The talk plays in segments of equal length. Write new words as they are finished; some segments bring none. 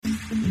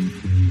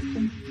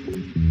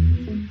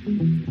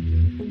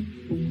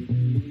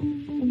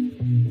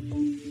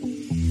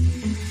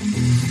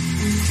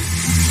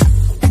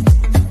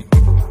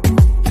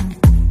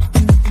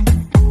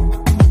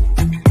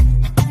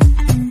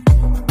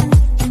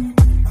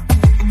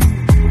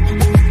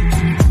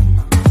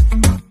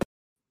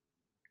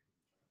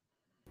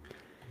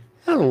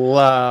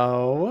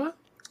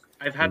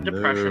had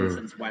depression Hello.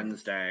 since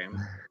Wednesday.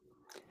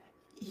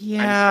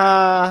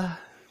 Yeah.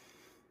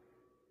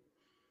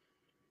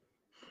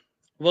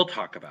 We'll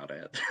talk about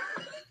it.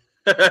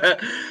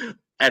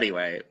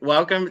 Anyway,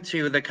 welcome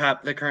to The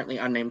Cup, the currently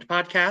unnamed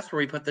podcast where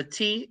we put the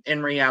tea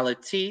in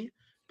reality,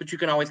 but you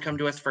can always come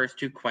to us first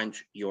to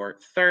quench your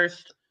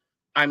thirst.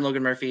 I'm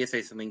Logan Murphy.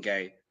 Say something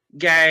gay.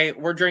 Gay.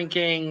 We're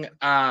drinking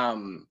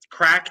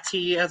crack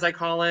tea, as I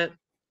call it.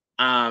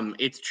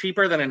 It's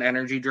cheaper than an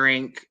energy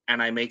drink,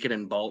 and I make it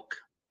in bulk.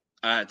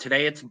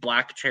 Today it's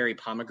black cherry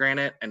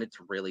pomegranate, and it's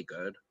really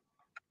good.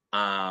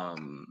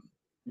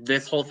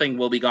 This whole thing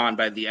will be gone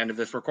by the end of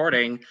this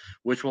recording,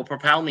 which will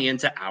propel me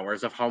into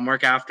hours of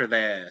homework after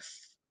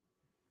this.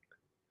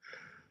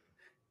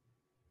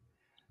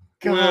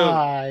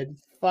 God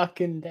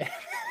fucking damn.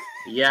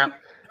 Yep.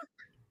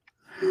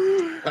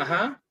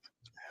 Uh-huh.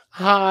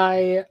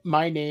 Hi,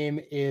 my name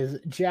is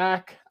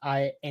Jack.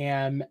 I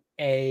am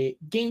a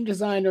game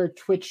designer,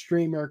 Twitch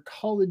streamer,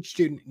 college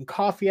student, and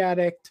coffee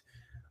addict,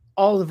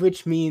 all of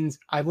which means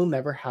I will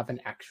never have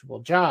an actual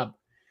job.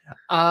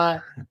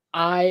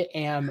 I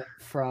am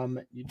from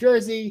New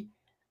Jersey,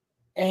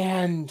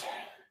 and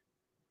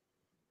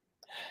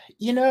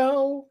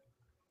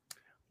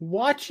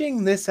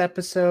watching this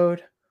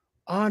episode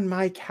on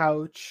my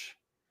couch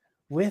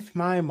with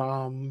my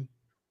mom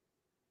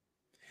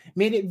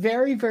made it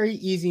very, very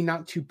easy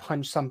not to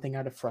punch something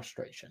out of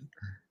frustration.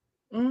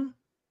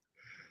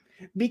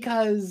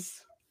 Because,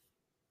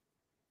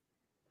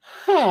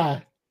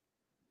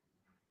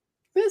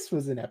 this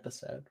was an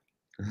episode.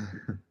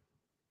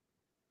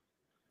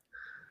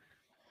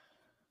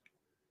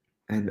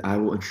 And I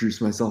will introduce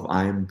myself.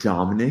 I am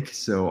Dominic.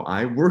 So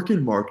I work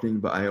in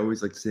marketing, but I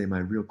always like to say my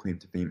real claim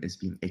to fame is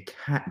being a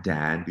cat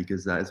dad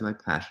because that is my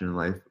passion in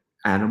life,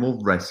 animal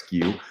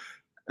rescue.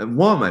 And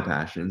one of my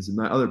passions, and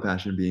my other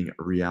passion being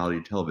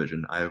reality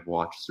television. I have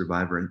watched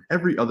Survivor and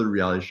every other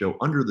reality show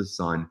under the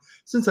sun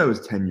since I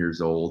was 10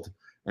 years old.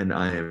 And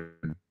I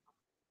am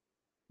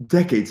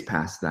decades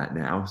past that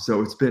now.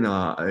 So it's been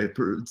a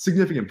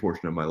significant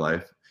portion of my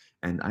life.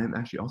 And I am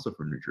actually also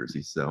from New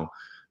Jersey. So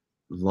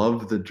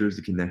love the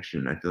Jersey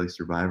connection. I feel like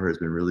Survivor has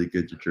been really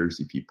good to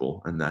Jersey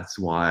people. And that's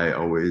why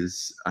I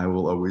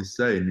will always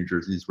say New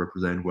Jersey is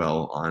represented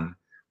well on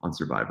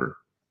Survivor.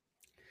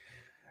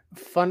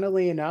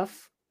 Funnily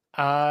enough,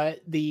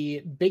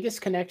 the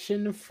biggest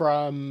connection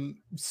from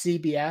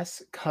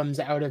CBS comes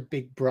out of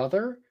Big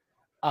Brother,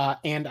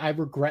 and I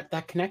regret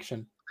that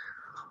connection.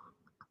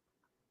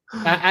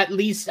 At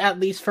least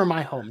for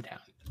my hometown.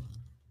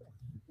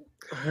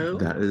 Who?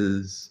 That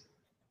is.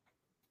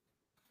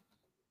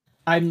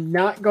 I'm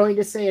not going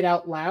to say it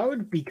out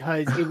loud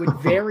because it would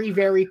very,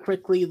 very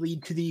quickly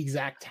lead to the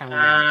exact town.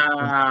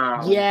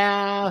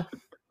 Yeah.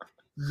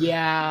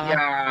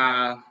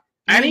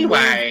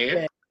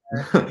 Anyway.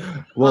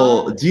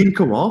 Well, Dean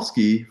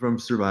Kowalski from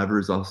Survivor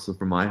is also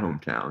from my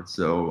hometown,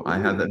 so I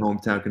have that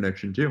hometown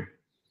connection too.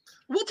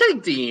 We'll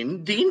take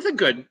Dean. Dean's a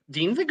good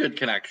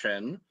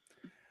connection.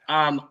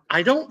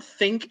 I don't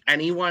think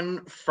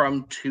anyone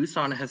from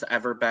Tucson has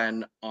ever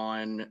been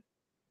on. I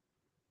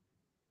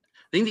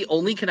think the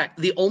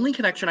only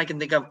connection I can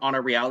think of on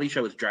a reality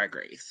show is Drag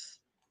Race.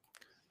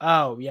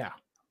 Oh yeah,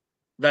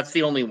 that's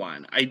the only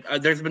one.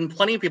 There's been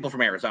plenty of people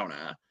from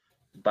Arizona,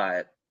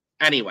 but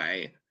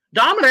anyway,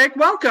 Dominic,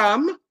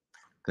 welcome.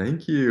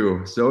 Thank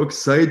you. So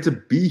excited to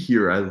be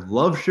here. I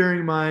love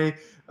sharing my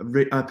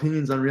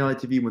opinions on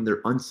reality TV when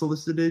they're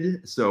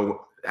unsolicited.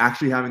 So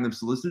actually having them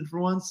solicited for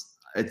once,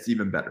 it's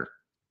even better.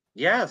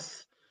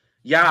 Yes.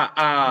 Yeah.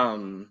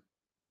 I'm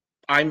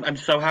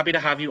so happy to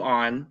have you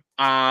on.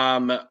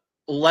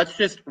 Let's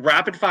just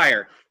rapid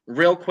fire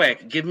real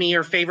quick. Give me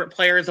your favorite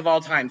players of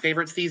all time,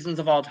 favorite seasons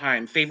of all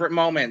time, favorite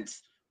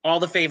moments, all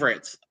the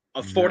favorites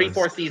of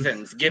 44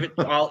 seasons. Give it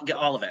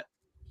all of it.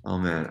 Oh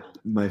man,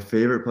 my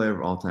favorite player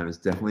of all time is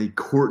definitely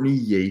Courtney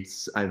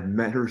Yates. I've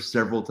met her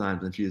several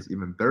times and she is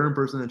even better in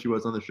person than she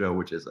was on the show,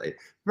 which is a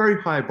very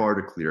high bar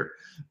to clear.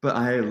 But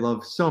I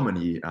love so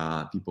many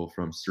people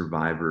from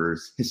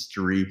Survivor's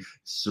history: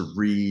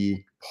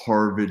 Cirie,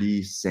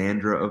 Parvati,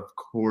 Sandra, of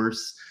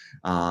course.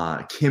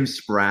 Kim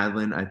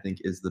Spradlin, I think,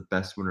 is the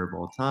best winner of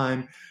all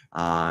time.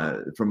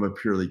 From a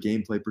purely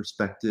gameplay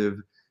perspective,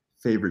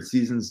 favorite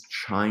seasons: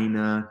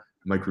 China,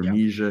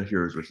 Micronesia,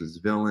 Heroes versus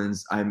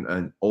Villains. I'm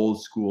an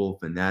old school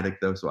fanatic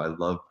though, so I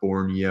love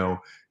Borneo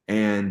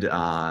and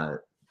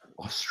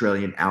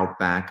Australian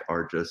Outback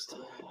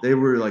they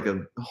were like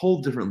a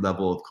whole different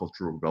level of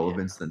cultural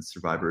relevance than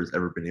Survivor has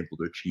ever been able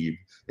to achieve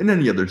in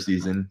any other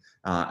season.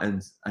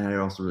 And I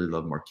also really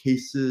love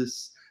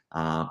Marquesas,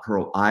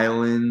 Pearl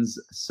Islands,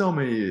 so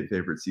many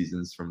favorite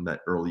seasons from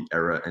that early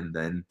era, and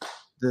then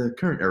the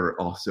current era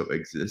also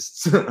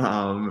exists.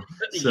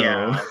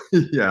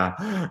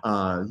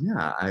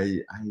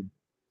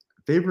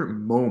 Favorite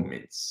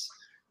moments.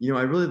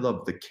 I really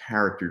love the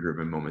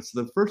character-driven moments.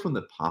 So the first one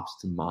that pops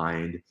to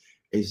mind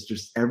is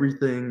just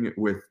everything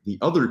with the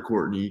other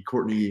Courtney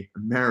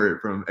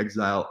Merritt from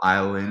Exile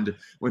Island,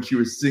 when she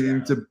was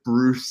singing to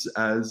Bruce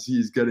as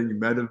he's getting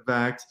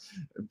medevaced,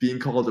 being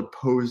called a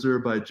poser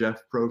by Jeff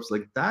Probst.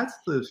 Like, that's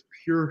the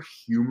pure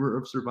humor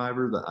of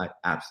Survivor that I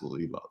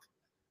absolutely love.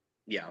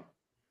 Yeah.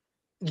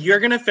 You're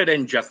going to fit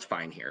in just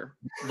fine here.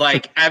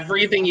 Like,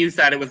 everything you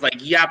said, it was like,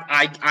 yep,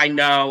 I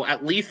know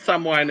at least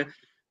someone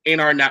in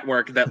our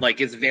network that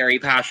like is very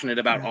passionate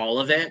about all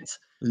of it.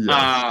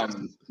 Yes.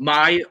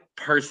 My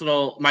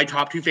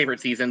top two favorite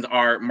seasons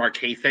are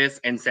Marquesas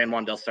and San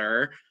Juan del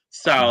Sur.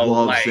 So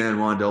love like, San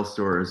Juan del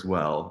Sur as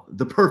well.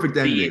 The perfect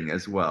ending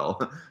as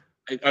well.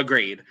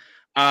 Agreed.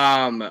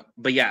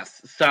 But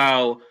yes,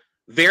 so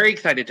very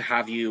excited to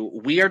have you.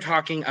 We are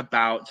talking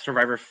about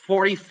Survivor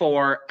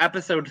 44,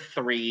 episode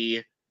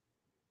 3.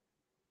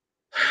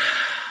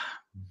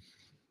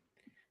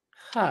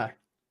 Huh.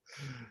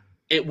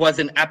 It was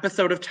an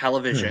episode of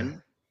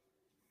television.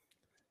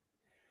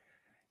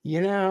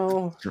 You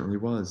know, it certainly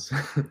was.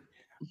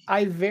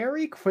 I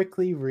very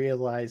quickly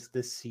realized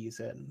this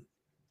season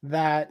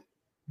that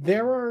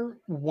there are,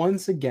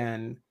 once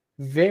again,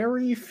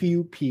 very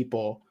few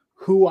people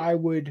who I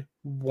would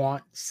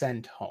want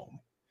sent home.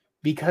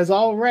 Because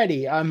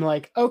already I'm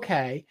like,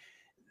 okay,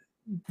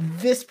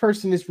 this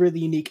person is really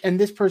unique. And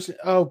this person,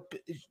 oh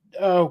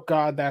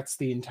God, that's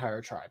the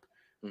entire tribe.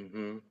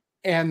 Mm-hmm.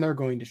 And they're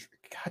going to,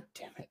 God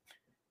damn it.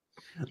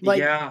 Like,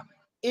 yeah.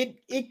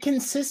 It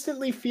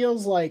consistently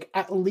feels like,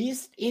 at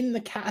least in the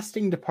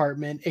casting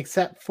department,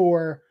 except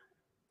for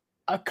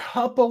a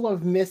couple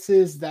of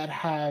misses that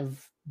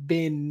have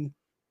been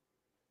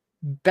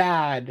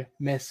bad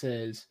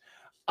misses,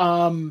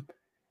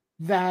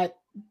 that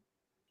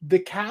the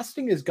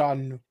casting has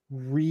gotten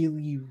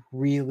really,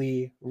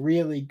 really,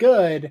 really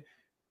good,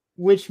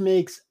 which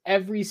makes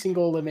every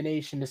single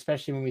elimination,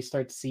 especially when we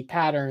start to see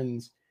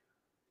patterns,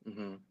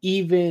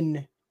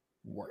 even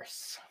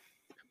worse.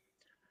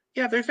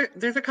 Yeah, there's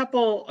a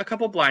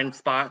couple blind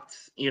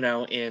spots, you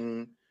know,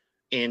 in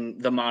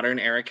the modern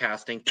era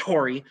casting,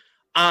 Tori.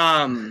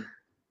 But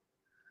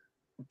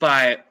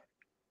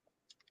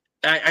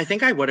I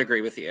think I would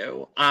agree with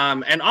you.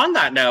 And on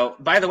that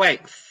note, by the way,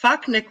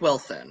 fuck Nick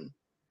Wilson.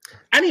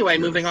 Anyway,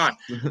 moving on.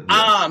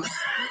 I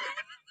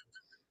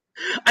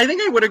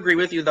think I would agree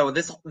with you though.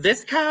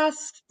 This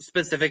cast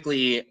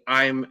specifically,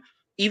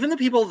 even the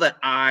people that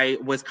I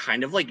was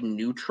kind of like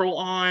neutral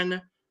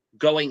on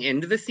going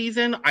into the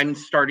season, I'm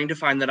starting to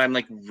find that I'm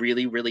like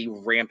really, really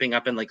ramping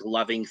up and like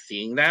loving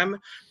seeing them.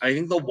 I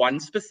think the one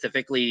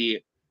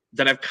specifically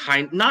that I've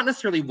not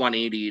necessarily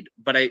 180'd,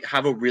 but I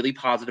have a really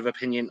positive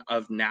opinion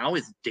of now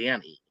is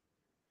Danny.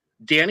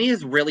 Danny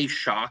has really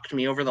shocked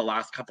me over the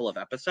last couple of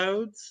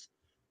episodes.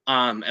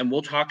 And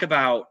we'll talk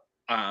about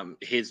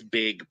his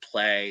big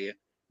play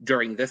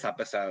during this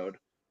episode,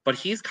 but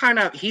he's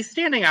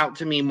standing out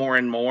to me more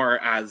and more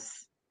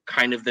as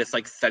kind of this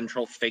like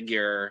central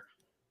figure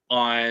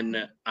on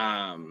that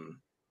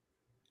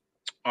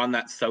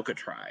Soka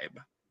tribe,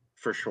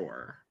 for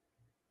sure.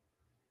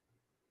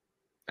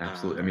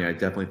 Absolutely. I mean, I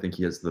definitely think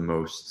he has the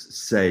most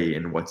say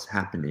in what's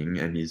happening,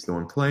 and he's the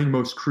one playing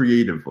most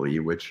creatively,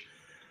 which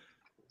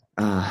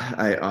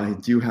I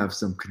do have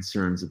some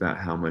concerns about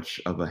how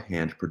much of a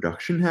hand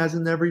production has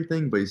in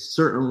everything, but he's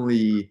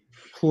certainly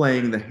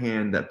playing the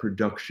hand that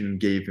production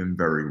gave him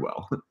very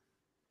well.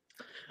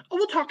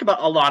 We'll talk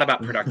about a lot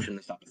about production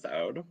this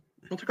episode.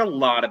 We'll talk a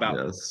lot about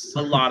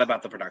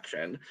the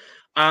production.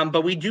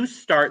 But we do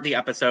start the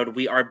episode.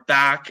 We are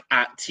back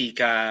at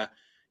Tika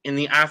in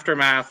the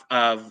aftermath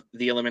of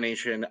the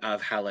elimination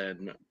of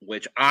Helen,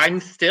 which I'm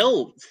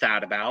still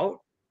sad about.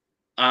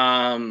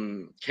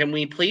 Can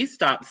we please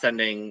stop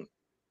sending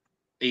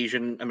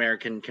Asian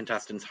American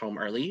contestants home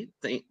early?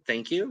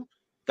 Thank you.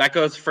 That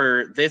goes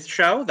for this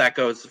show. That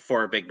goes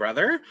for Big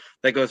Brother.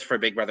 That goes for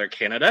Big Brother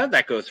Canada.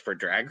 That goes for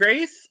Drag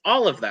Race.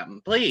 All of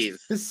them,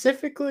 please.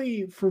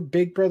 Specifically for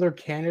Big Brother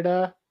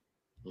Canada,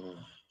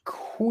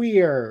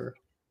 queer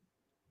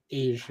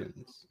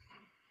Asians.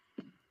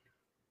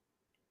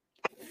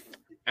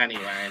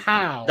 Anyway,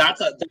 how?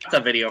 That's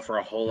a video for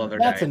a whole other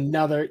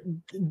day.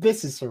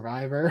 This is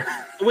Survivor.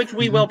 Which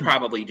we will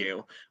probably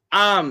do.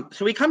 So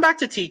we come back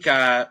to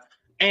Tika,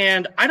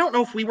 and I don't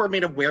know if we were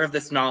made aware of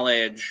this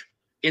knowledge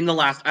in the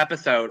last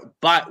episode,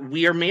 but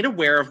we are made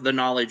aware of the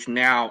knowledge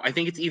now. I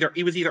think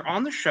it was either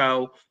on the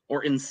show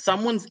or in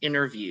someone's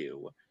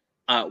interview.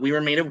 We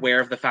were made aware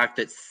of the fact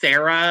that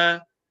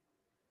Sarah's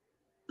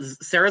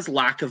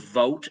lack of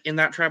vote in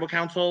that tribal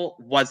council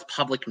was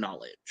public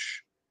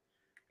knowledge.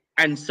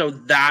 And so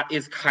that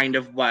is kind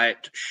of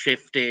what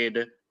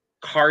shifted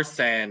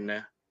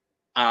Carson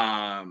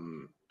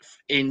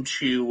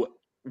into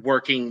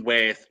working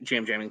with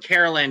Jam Jam and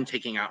Carolyn,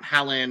 taking out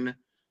Helen.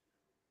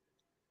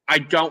 I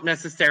don't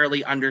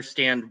necessarily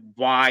understand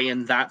why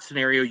in that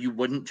scenario you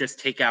wouldn't just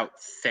take out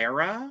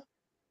Sarah.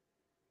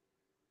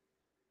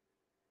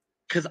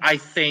 Because I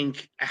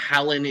think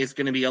Helen is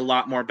going to be a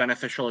lot more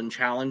beneficial in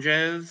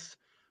challenges,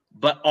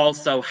 but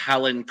also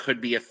Helen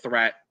could be a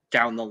threat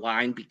down the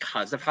line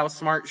because of how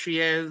smart she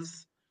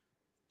is.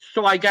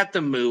 So I get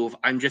the move.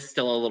 I'm just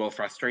still a little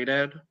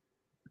frustrated.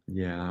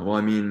 Yeah, well,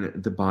 I mean,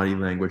 the body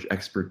language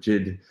expert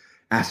did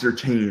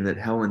ascertain that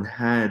Helen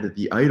had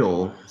the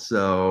idol.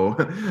 So,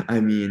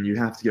 I mean, you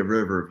have to get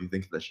rid of her if you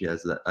think that she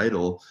has that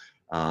idol.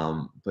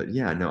 But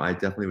yeah, no, I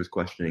definitely was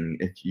questioning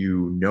if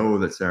you know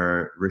that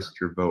Sarah risked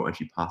her vote and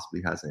she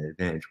possibly has an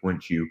advantage,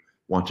 wouldn't you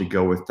want to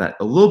go with that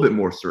a little bit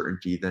more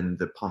certainty than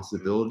the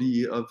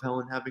possibility of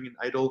Helen having an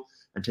idol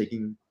and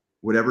taking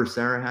whatever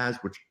Sarah has,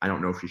 which I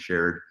don't know if she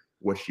shared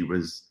what she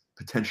was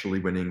potentially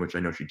winning, which I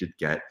know she did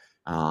get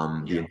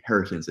the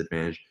inheritance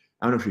advantage.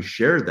 I don't know if she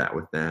shared that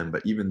with them,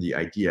 but even the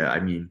idea, I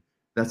mean,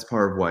 that's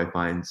part of what I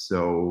find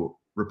so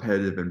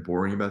repetitive and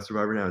boring about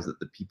Survivor now is that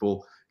the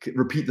people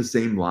repeat the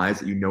same lies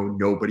that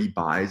nobody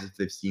buys if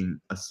they've seen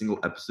a single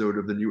episode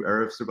of the new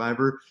era of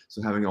Survivor.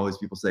 So having all these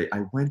people say,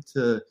 I went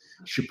to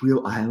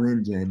Shipwheel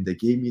Island and they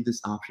gave me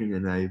this option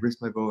and I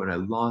risked my vote and I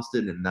lost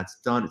it and that's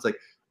done. It's like,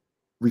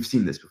 we've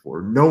seen this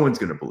before. No one's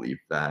going to believe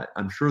that.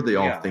 I'm sure they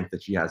all think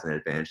that she has an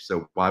advantage.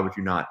 So why would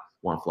you not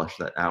want to flesh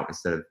that out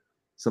instead of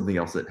something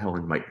else that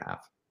Helen might have?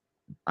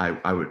 I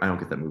don't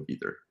get that move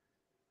either.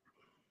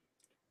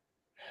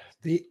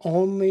 The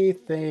only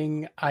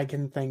thing I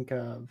can think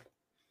of,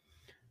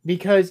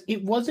 because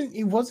it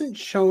wasn't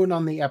shown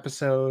on the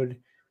episode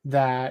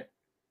that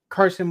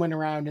Carson went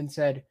around and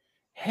said,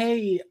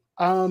 "Hey,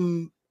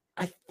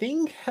 I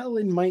think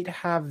Helen might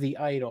have the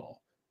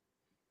idol."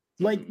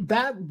 Like,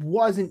 that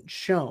wasn't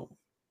shown.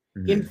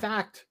 Mm-hmm. In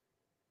fact,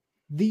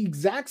 the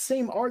exact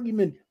same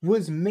argument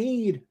was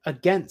made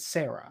against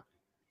Sarah.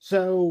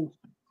 So,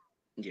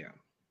 yeah,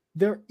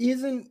 there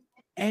isn't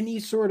any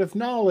sort of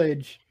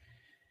knowledge.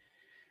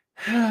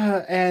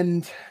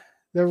 And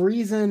the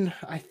reason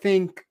I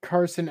think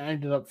Carson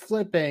ended up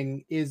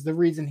flipping is the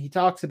reason he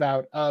talks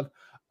about of,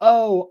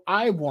 oh,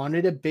 I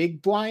wanted a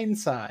big blind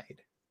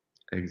side.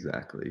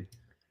 Exactly.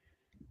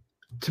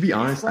 To be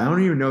honest, I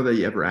don't even know that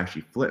he ever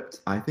actually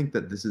flipped. I think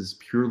that this is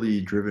purely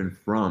driven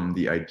from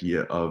the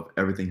idea of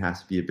everything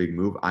has to be a big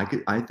move.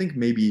 I think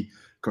maybe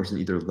Carson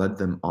either led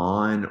them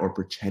on or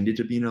pretended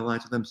to be in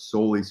alliance with them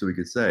solely so he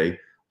could say,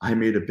 I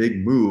made a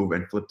big move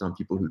and flipped on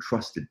people who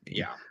trusted me.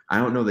 Yeah. I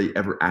don't know they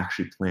ever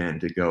actually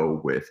planned to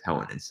go with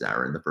Helen and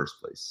Sarah in the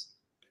first place.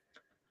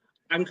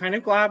 I'm kind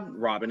of glad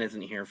Robin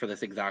isn't here for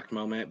this exact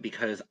moment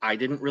because I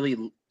didn't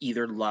really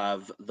either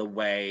love the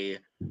way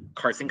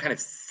Carson kind of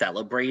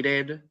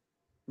celebrated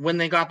when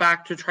they got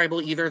back to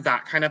Tribal either.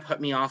 That kind of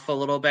put me off a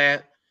little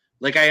bit.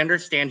 Like, I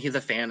understand he's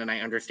a fan and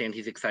I understand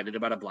he's excited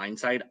about a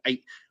blindside.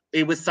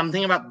 It was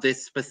something about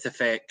this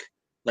specific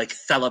like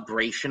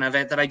celebration of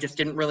it that I just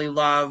didn't really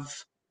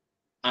love.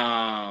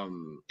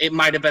 It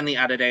might have been the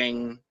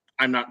editing.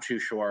 I'm not too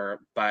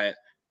sure, but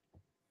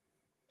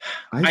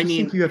I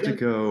think you have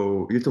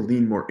to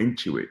lean more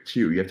into it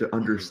too. You have to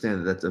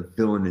understand that that's a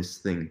villainous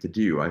thing to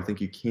do. I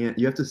think you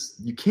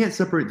can't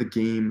separate the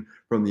game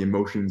from the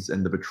emotions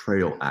and the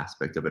betrayal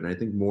aspect of it. And I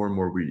think more and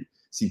more we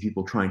see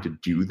people trying to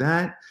do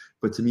that.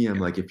 But to me, I'm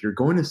like, if you're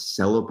going to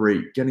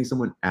celebrate getting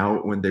someone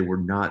out when they were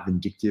not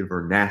vindictive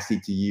or nasty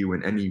to you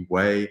in any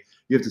way,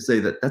 you have to say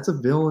that that's a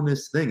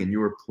villainous thing and you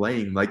were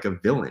playing like a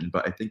villain.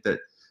 But I think that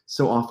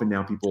so often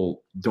now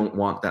people don't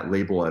want that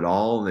label at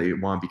all. They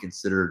want to be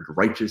considered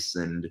righteous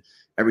and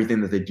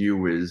everything that they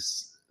do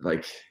is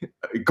like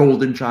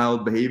golden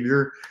child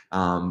behavior.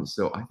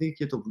 So I think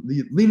you have to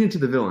lean into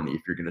the villainy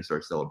if you're going to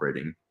start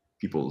celebrating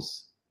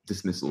people's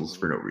dismissals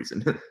for no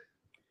reason.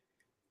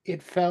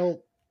 It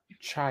felt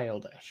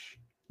childish.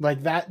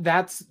 Like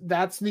that's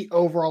the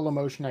overall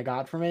emotion I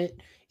got from it.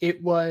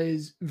 It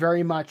was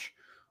very much,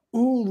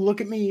 ooh,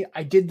 look at me,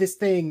 I did this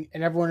thing,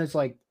 and everyone is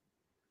like,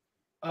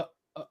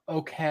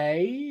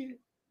 okay,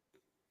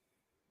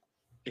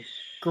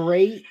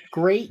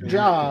 great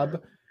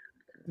job.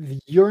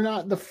 You're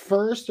not the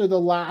first or the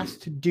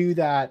last to do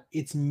that.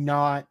 It's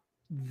not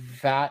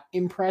that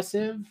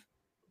impressive.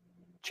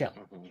 Chill.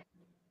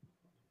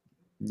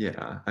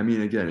 Yeah, I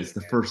mean, again, it's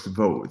the first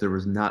vote. There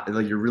was not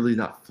like you're really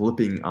not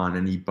flipping on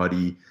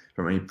anybody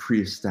from any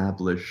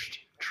pre-established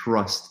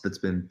trust that's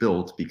been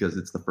built because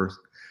it's the first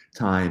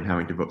time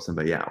having to vote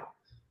somebody out.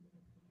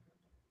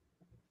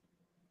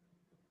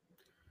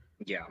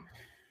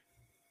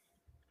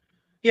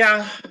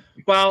 Yeah.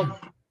 Well,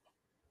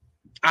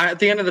 at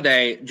the end of the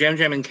day, Jam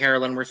Jam and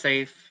Carolyn were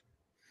safe.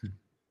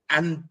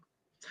 And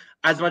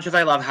as much as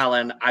I love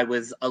Helen, I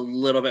was a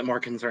little bit more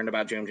concerned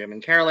about Jam Jam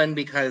and Carolyn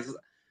because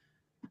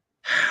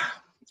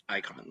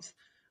icons.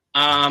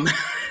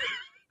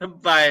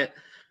 But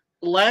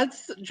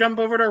let's jump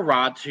over to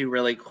Ratu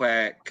really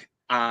quick.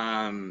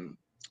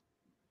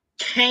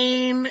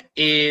 Kane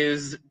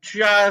is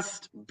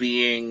just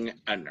being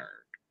a nerd.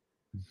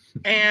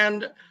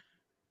 And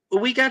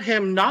we get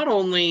him not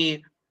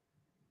only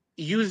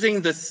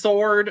using the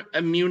sword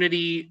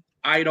immunity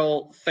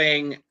idol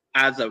thing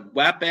as a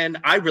weapon.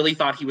 I really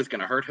thought he was going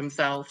to hurt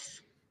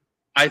himself.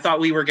 I thought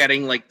we were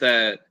getting like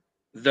the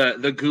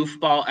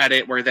goofball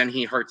edit where then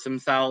he hurts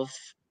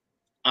himself.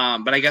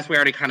 But I guess we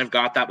already kind of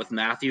got that with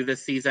Matthew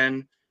this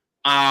season.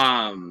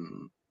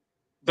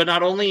 But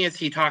not only is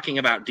he talking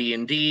about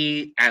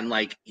D&D and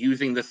like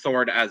using the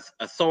sword as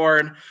a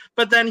sword,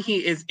 but then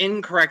he is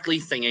incorrectly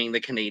singing the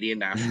Canadian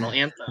national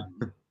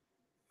anthem.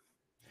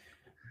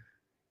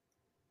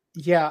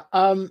 Yeah.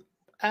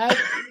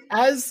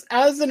 As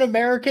an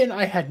American,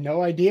 I had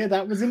no idea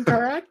that was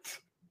incorrect.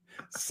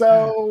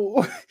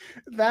 So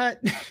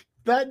that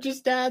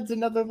just adds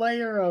another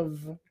layer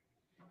of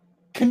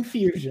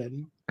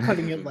confusion,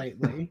 putting it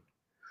lightly.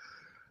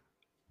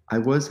 I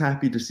was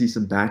happy to see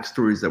some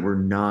backstories that were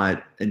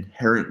not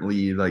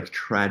inherently like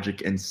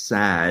tragic and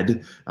sad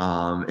in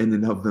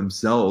and of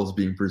themselves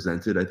being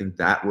presented. I think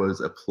that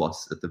was a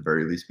plus at the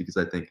very least, because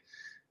I think,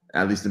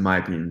 at least in my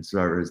opinion,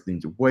 Survivor has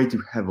leaned way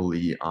too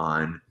heavily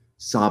on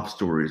sob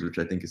stories, which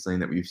I think is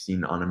something that we've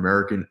seen on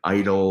American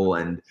Idol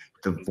and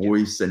The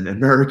Voice and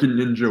American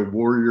Ninja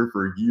Warrior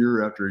for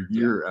year after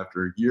year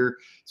after year.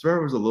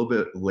 Survivor was a little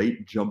bit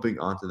late jumping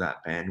onto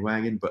that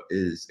bandwagon, but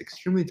is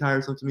extremely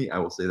tiresome to me. I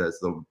will say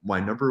that's my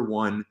number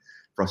one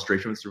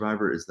frustration with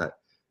Survivor is that,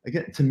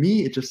 again, to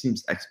me, it just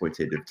seems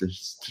exploitative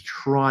to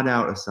trot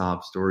out a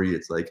sob story.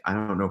 It's like, I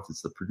don't know if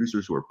it's the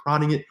producers who are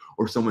prodding it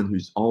or someone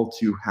who's all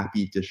too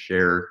happy to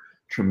share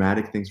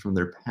traumatic things from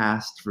their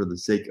past for the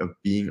sake of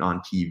being on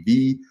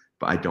TV,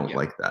 but I don't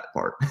like that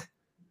part.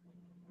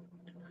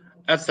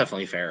 That's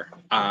definitely fair.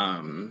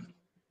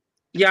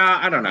 Yeah,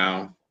 I don't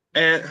know.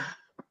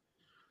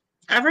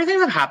 Everything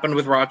that happened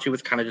with Raw 2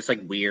 was kind of just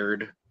like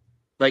weird.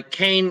 Like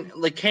Kane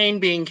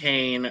being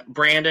Kane,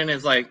 Brandon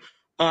is like,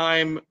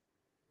 I'm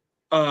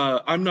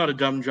not a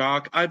dumb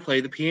jock. I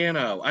play the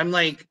piano. I'm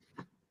like,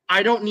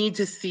 I don't need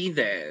to see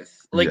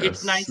this. Like,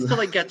 It's nice to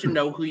like get to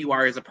know who you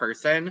are as a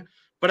person,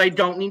 but I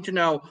don't need to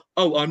know,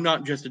 oh, I'm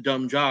not just a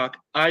dumb jock.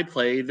 I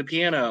play the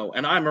piano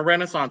and I'm a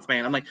Renaissance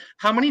man. I'm like,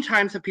 how many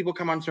times have people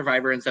come on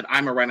Survivor and said,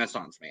 I'm a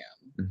Renaissance man?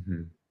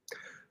 Mm-hmm.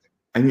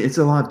 I mean, it's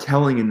a lot of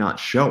telling and not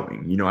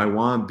showing. You know, I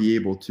want to be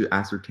able to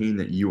ascertain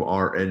that you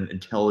are an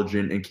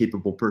intelligent and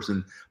capable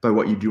person by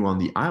what you do on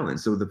the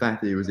island. So the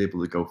fact that he was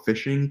able to go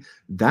fishing,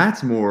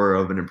 that's more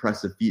of an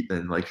impressive feat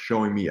than like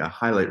showing me a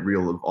highlight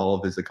reel of all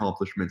of his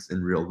accomplishments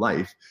in real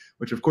life,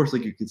 which of course,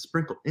 like you could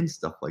sprinkle in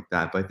stuff like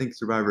that. But I think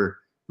Survivor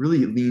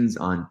really leans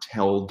on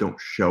tell, don't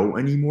show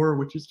anymore,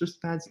 which is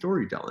just bad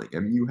storytelling. I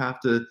mean, you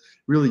have to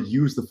really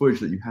use the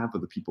footage that you have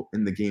of the people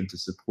in the game to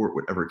support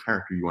whatever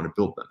character you want to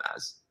build them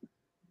as.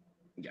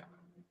 Yeah.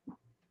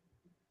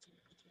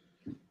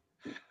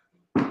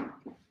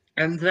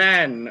 And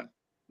then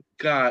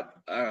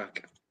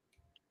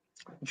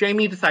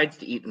Jamie decides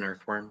to eat an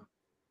earthworm.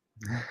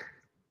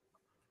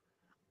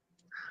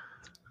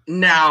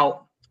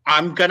 Now,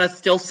 I'm going to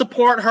still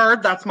support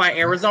her. That's my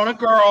Arizona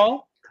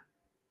girl.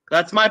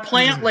 That's my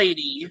plant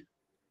lady.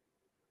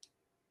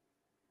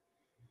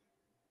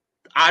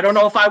 I don't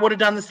know if I would have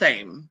done the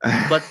same.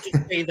 Let's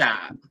just say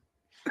that.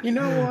 You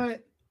know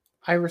what?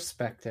 I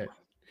respect it.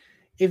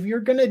 If you're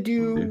going to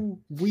do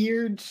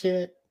weird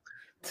shit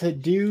to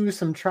do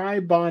some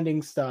tribe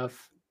bonding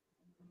stuff,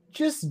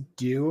 just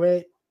do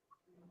it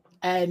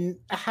and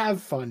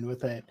have fun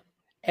with it.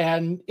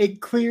 And it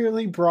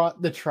clearly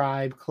brought the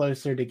tribe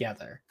closer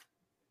together.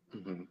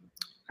 Mm-hmm.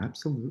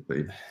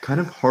 Absolutely. Kind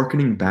of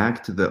hearkening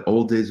back to the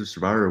old days of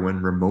Survivor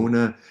when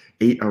Ramona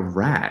ate a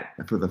rat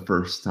for the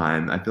first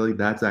time. I feel like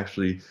that's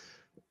actually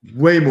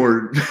way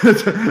more.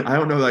 I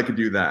don't know that I could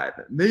do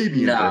that.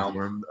 Maybe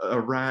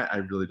a rat, I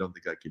really don't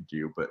think I could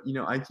do. But, you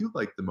know, I do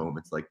like the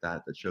moments like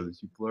that show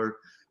these people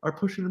are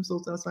pushing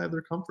themselves outside of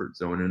their comfort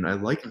zone. And I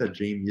like that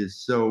Jamie is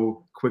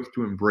so quick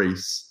to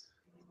embrace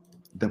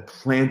the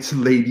plant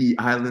lady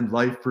island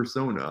life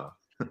persona.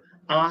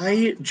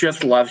 I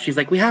just love, she's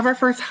like, we have our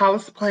first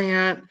house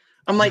plant.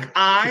 I'm like,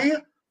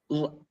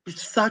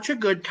 such a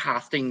good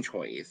casting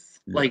choice.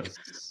 Yes. Like,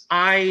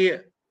 I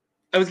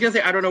was going to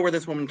say, I don't know where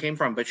this woman came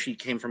from, but she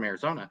came from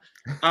Arizona.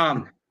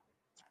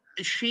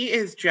 She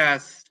is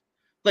just,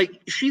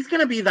 like, she's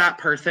going to be that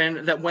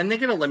person that when they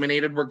get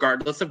eliminated,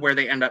 regardless of where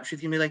they end up,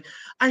 she's going to be like,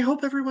 I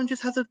hope everyone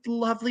just has a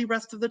lovely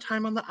rest of the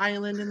time on the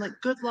island and, like,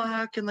 good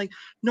luck and, like,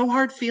 no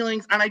hard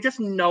feelings. And I just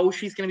know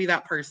she's going to be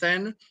that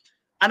person.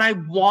 And I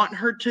want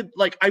her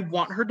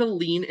to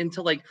lean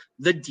into like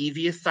the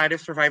devious side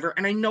of Survivor.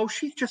 And I know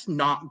she's just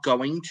not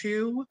going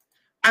to.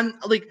 And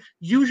like,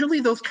 usually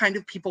those kind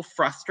of people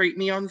frustrate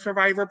me on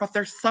Survivor, but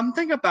there's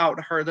something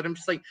about her that I'm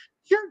just like,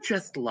 you're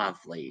just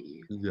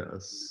lovely.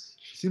 Yes.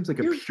 She seems like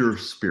a pure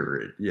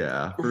spirit.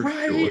 Yeah, for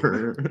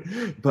sure.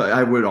 But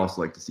I would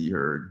also like to see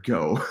her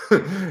go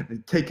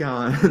take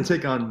on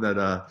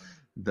that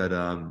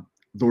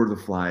Lord of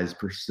the Flies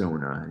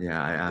persona.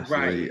 Yeah, I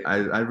absolutely.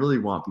 Right. I really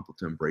want people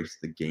to embrace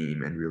the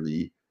game and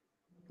really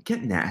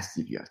get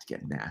nasty if you have to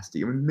get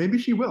nasty. I mean, maybe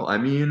she will. I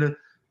mean,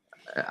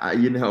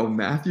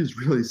 Matthew's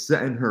really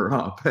setting her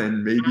up,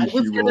 and maybe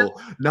she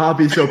will not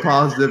be so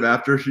positive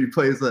after she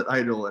plays that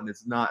idol and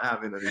it's not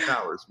having any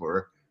powers for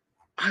her.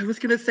 I was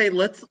gonna say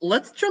let's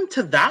jump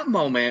to that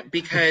moment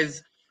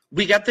because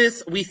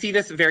we see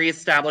this very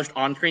established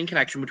on-screen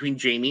connection between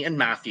Jamie and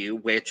Matthew,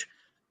 which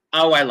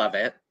I love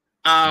it.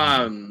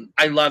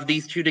 I love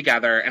these two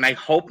together, and I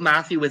hope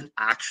Matthew is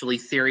actually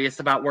serious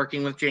about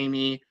working with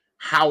Jamie.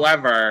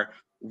 However,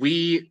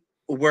 we're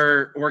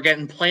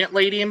getting Plant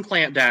Lady and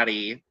Plant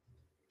Daddy,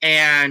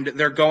 and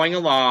they're going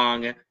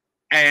along,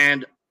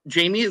 and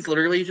Jamie is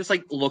literally just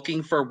like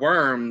looking for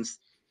worms,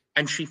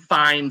 and she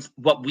finds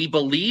what we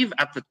believe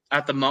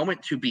at the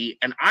moment to be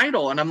an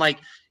idol, and I'm like,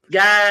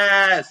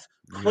 yes,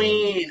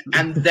 queen.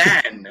 And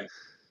then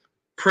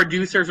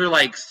producers are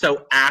like,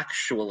 so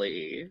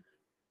actually,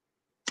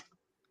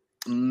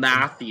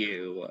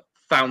 Matthew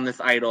found this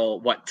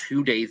idol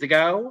 2 days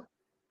ago,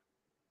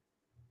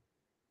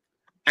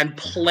 and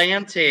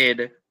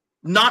planted,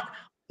 not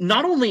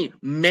only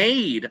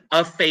made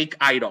a fake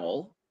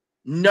idol,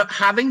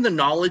 having the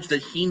knowledge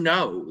that he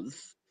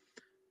knows,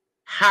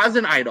 has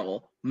an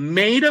idol,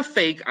 made a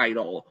fake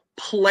idol,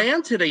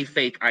 planted a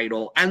fake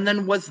idol, and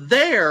then was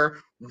there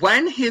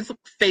when his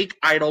fake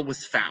idol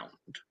was found.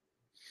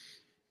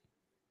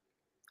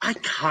 I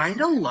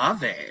kind of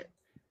love it.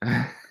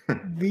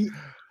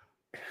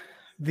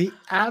 The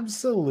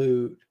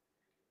absolute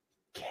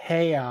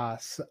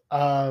chaos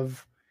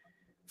of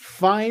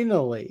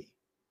finally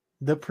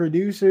the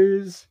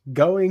producers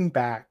going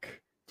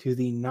back to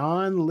the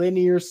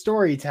non-linear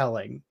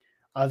storytelling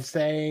of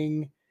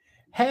saying,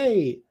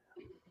 hey,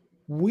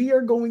 we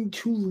are going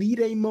to lead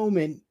a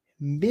moment,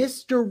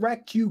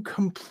 misdirect you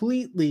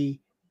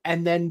completely,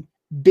 and then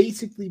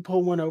basically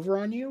pull one over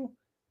on you.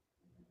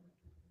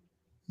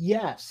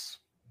 Yes.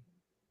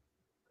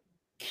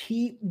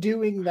 Keep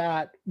doing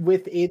that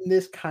within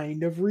this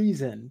kind of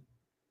reason.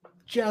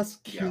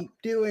 Just keep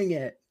doing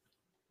it.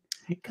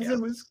 Because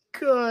it was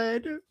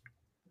good.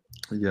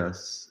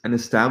 Yes. And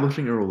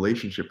establishing a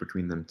relationship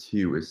between them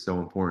too is so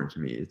important to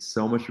me. It's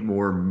so much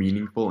more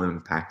meaningful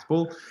and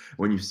impactful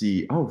when you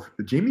see, oh,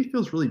 Jamie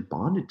feels really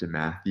bonded to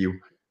Matthew.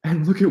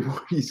 And look at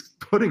what he's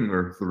putting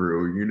her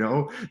through, you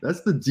know?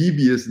 That's the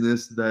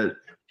deviousness that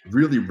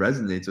really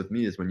resonates with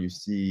me, is when you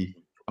see,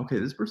 okay,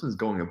 this person is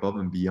going above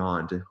and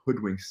beyond to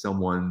hoodwink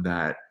someone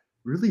that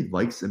really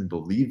likes and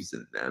believes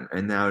in them.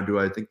 And now, do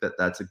I think that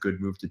that's a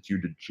good move to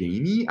do to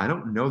Jamie? I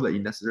don't know that he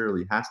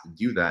necessarily has to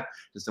do that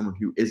to someone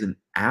who is an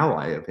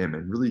ally of him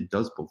and really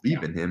does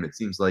believe in him. It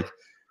seems like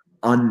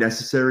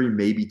unnecessary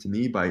maybe to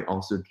me, but I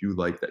also do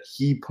like that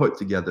he put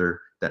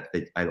together that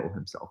fake idol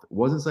himself. It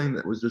wasn't something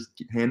that was just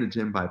handed to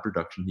him by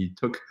production. He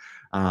took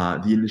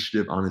the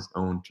initiative on his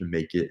own to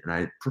make it. And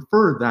I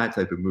prefer that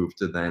type of move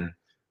to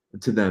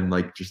them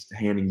like just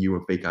handing you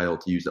a fake idol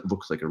to use that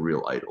looks like a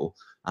real idol.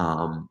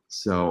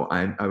 So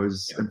I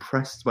was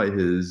impressed by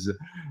his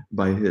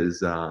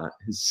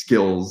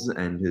skills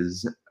and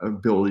his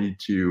ability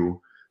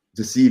to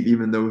deceive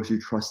even those who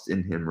trust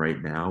in him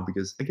right now.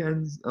 Because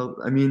again,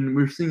 I mean,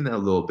 we're seeing that a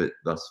little bit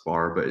thus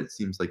far, but it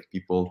seems like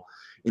people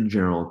in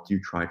general do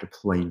try to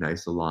play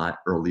nice a lot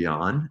early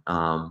on.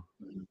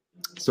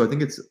 So I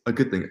think it's a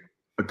good thing,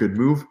 a good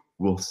move.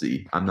 We'll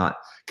see. I'm not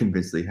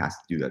convinced that he has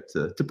to do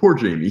that to poor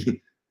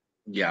Jamie.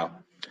 Yeah.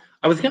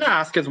 I was going to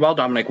ask as well,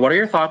 Dominic, what are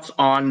your thoughts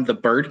on the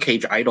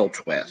birdcage idol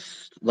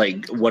twist?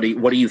 Like, what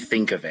do you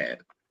think of it?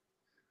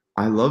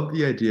 I love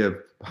the idea of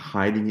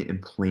hiding it in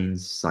plain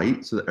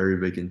sight so that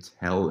everybody can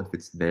tell if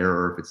it's there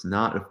or if it's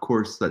not. Of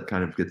course, that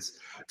kind of gets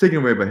taken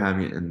away by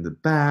having it in the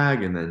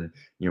bag, and then,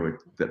 you know,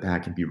 the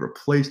bag can be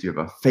replaced. You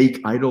have a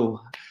fake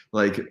idol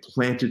like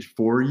planted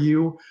for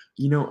you.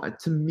 You know,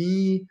 to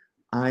me,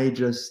 I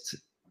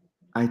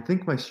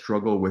think my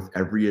struggle with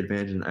every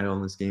advantage and idol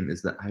in this game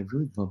is that I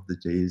really love the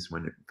days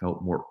when it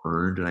felt more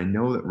earned. And I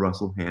know that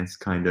Russell Hantz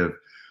kind of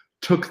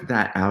took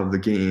that out of the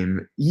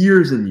game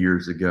years and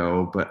years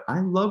ago, but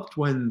I loved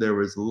when there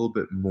was a little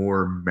bit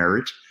more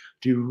merit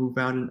to who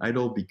found an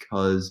idol,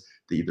 because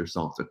they either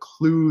solved a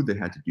clue, they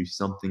had to do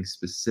something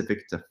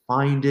specific to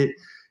find it.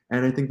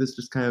 And I think this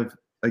just kind of,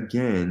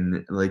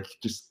 again, like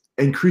just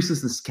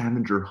increases the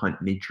scavenger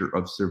hunt nature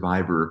of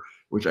Survivor,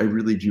 which I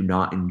really do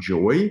not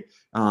enjoy.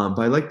 But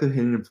I like the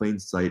hidden in plain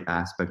sight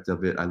aspect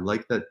of it. I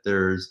like that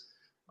there's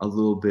a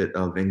little bit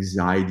of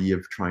anxiety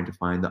of trying to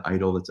find the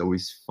idol. That's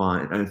always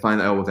fun. And find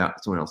the idol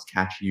without someone else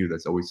catching you.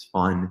 That's always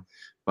fun.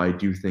 But I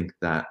do think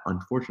that,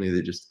 unfortunately,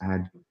 they just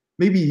add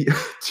maybe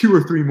 2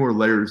 or 3 more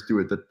layers to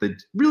it that they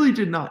really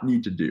did not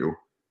need to do.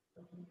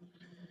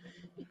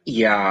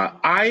 Yeah,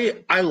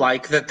 I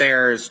like that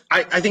there's...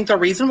 I think the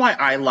reason why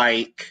I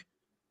like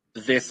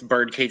this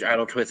birdcage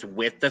idol twist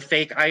with the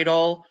fake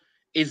idol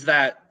is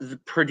that the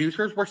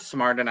producers were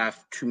smart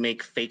enough to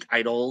make fake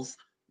idols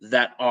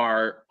that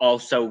are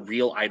also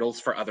real idols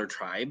for other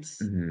tribes.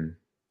 Mm-hmm.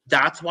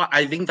 That's why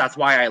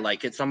I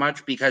like it so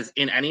much, because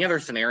in any other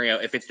scenario,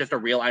 if it's just a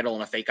real idol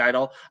and a fake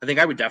idol, I think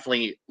I would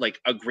definitely like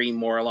agree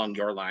more along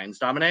your lines,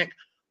 Dominic.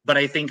 But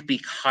I think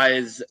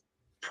because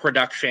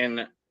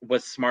production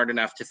was smart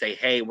enough to say,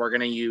 hey, we're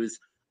going to use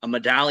a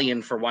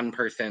medallion for one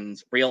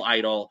person's real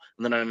idol,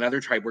 and then on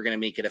another tribe, we're going to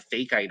make it a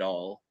fake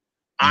idol.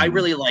 I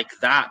really like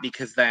that,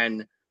 because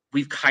then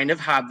we've kind of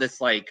had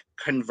this like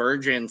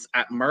convergence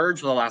at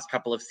Merge the last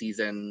couple of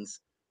seasons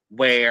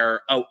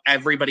where,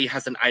 everybody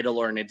has an idol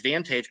or an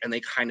advantage, and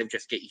they kind of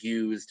just get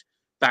used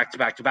back to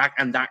back to back.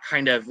 And that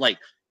kind of like,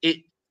 it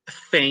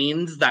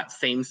feigns that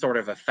same sort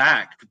of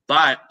effect,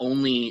 but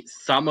only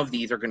some of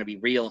these are going to be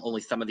real,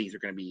 only some of these are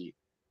going to be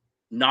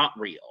not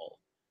real.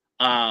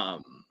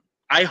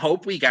 I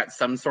hope we get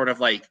some sort of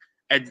like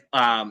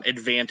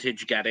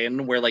advantage get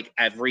in where like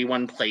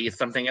everyone plays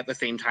something at the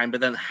same time,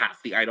 but then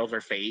half the idols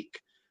are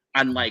fake,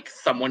 and like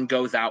someone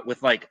goes out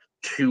with like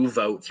 2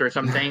 votes or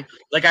something.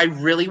 Like I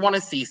really want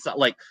to see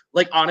like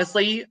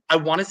honestly, I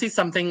want to see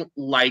something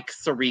like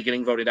Sari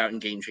getting voted out in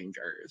Game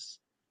Changers.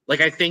 Like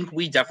I think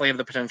we definitely have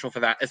the potential for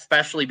that,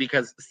 especially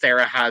because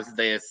Sarah has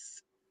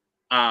this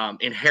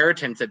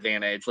inheritance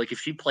advantage. Like if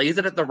she plays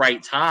it at the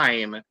right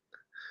time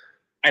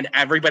and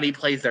everybody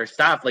plays their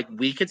stuff, like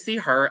we could see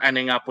her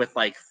ending up with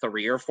like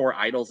 3 or 4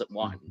 idols at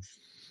once.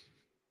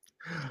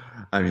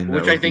 I mean,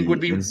 which I think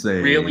would be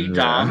insane. really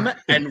dumb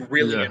and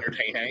really Yeah.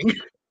 entertaining.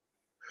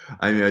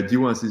 I mean, I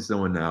do want to see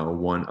someone now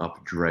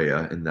one-up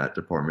Drea in that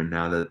department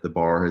now that the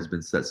bar has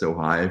been set so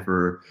high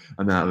for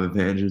amount of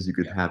advantages you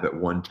could have at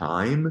one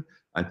time.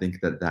 I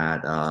think that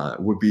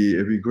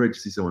it'd be great to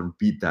see someone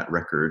beat that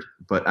record.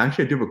 But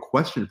actually, I do have a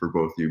question for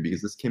both of you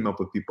because this came up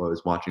with people I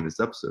was watching this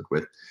episode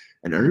with,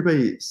 and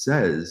everybody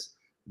says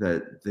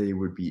that they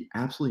would be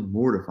absolutely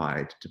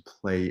mortified to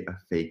play a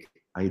fake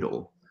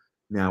idol.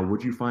 Now,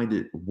 would you find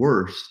it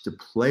worse to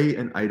play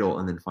an idol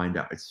and then find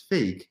out it's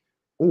fake,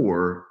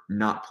 or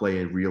not play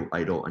a real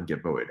idol and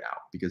get voted out?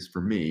 Because for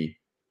me,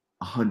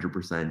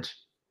 100%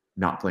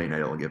 not play an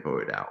idol and get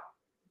voted out.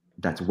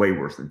 That's way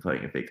worse than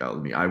playing a fake idol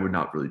to me. I would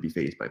not really be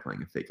fazed by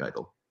playing a fake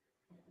idol.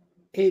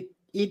 It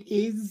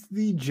is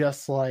the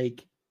just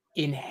like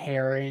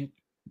inherent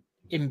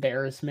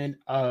embarrassment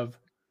of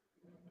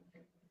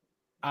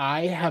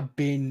I have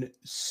been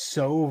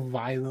so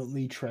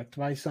violently tricked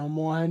by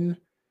someone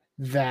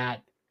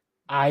that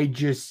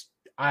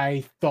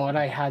I thought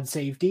I had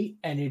safety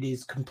and it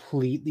is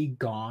completely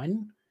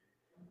gone.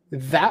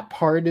 That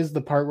part is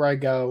the part where I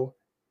go,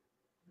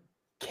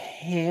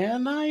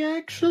 can I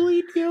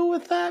actually deal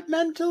with that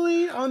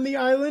mentally on the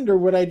island, or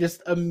would I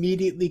just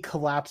immediately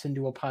collapse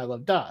into a pile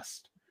of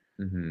dust?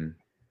 Mm-hmm.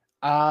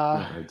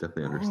 I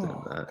definitely understand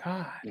that.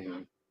 God.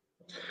 Mm-hmm.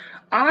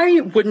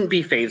 I wouldn't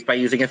be fazed by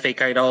using a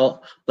fake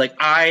idol. Like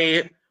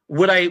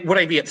would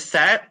I be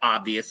upset?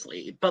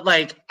 Obviously. But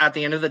like at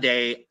the end of the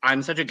day,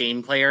 I'm such a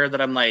game player that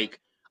I'm like,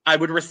 I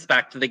would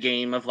respect the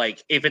game of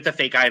like if it's a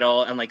fake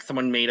idol and like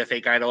someone made a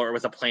fake idol or it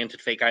was a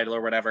planted fake idol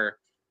or whatever.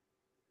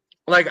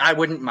 Like I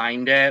wouldn't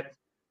mind it.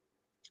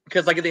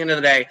 Because like at the end of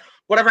the day,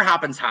 whatever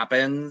happens,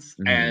 happens.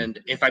 Mhm. And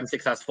if I'm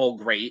successful,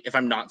 great. If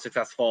I'm not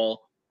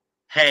successful,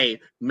 hey,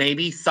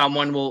 maybe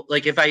someone will,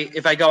 like if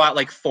I go out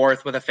like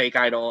 4th with a fake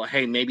idol,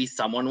 hey, maybe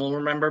someone will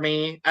remember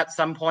me at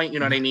some point. You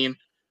know what I mean?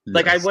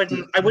 Like I Yes.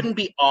 wouldn't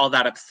be all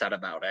that upset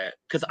about it.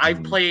 Because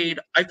I've played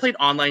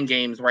online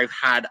games where I've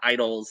had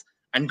idols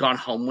and gone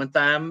home with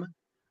them.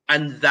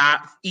 And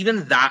that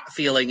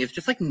feeling is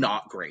just like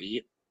not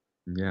great.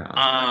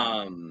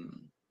 Yeah.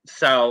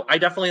 So I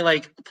definitely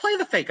like play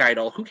the fake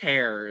idol. Who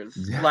cares?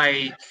 Yeah.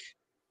 Like,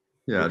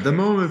 Yeah, the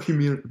moment of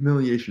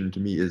humiliation to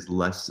me is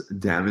less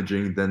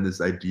damaging than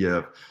this idea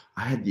of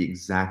I had the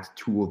exact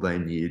tool that I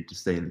needed to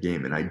stay in the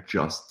game and I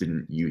just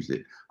didn't use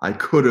it. I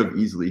could have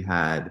easily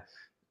had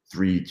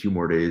 2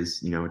 more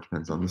days, it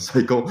depends on the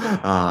cycle,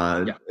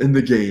 in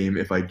the game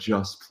if I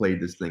just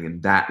played this thing,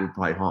 and that would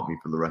probably haunt me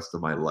for the rest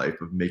of my life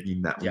of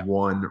making that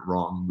one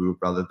wrong move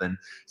rather than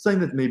something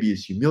that maybe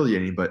is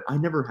humiliating, but I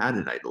never had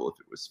an idol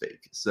if it was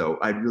fake. So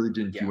I really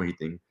didn't do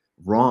anything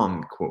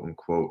wrong, quote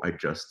unquote. I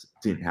just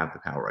didn't have the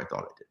power I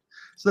thought I did.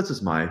 So that's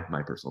just my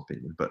personal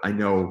opinion. But I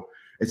know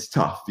it's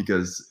tough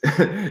because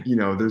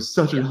there's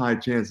such a high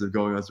chance of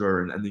going on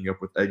Survivor and ending up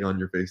with egg on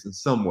your face in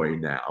some way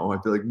now.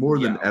 I feel like more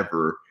than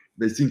ever,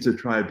 they seem to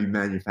try to be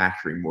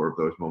manufacturing more of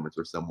those moments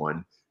where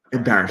someone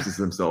embarrasses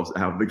themselves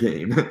out of the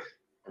game.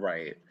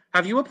 Right.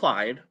 Have you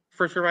applied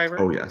for Survivor?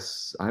 Oh,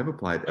 yes. I've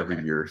applied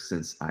every year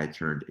since I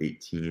turned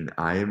 18.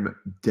 I am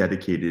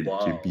dedicated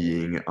to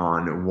being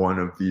on one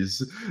of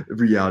these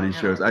reality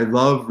shows. I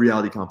love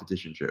reality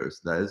competition shows.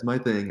 That is my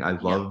thing. I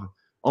love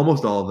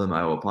almost all of them.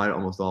 I will apply to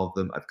almost all of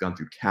them. I've gone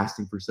through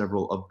casting for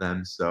several of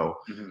them. So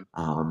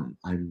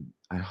I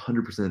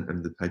 100%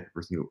 am the type of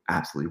person who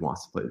absolutely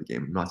wants to play the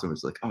game. I'm not so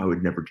much like, I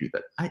would never do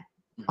that. I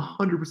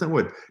 100%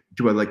 would.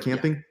 Do I like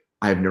camping?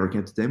 I have never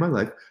camped a day in my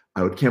life.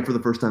 I would camp for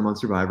the first time on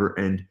Survivor,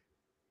 and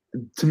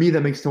to me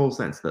that makes total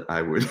sense that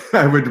I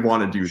would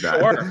want to do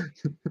that.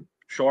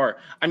 Sure.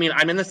 I mean,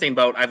 I'm in the same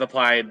boat. I've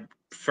applied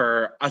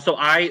for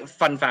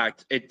fun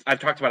fact, I've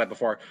talked about it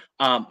before.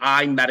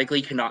 I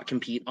medically cannot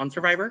compete on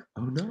Survivor.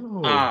 Oh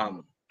no.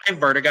 I have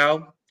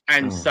vertigo,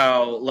 and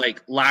so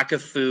like lack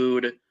of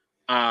food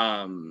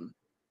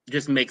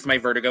just makes my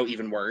vertigo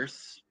even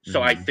worse.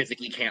 So I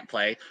physically can't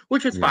play,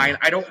 which is fine.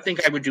 I don't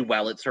think I would do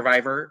well at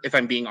Survivor, if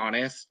I'm being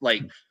honest.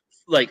 Like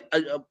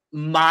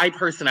my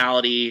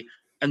personality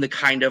and the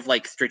kind of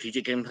like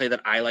strategic gameplay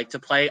that I like to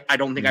play, I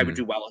don't think I would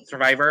do well in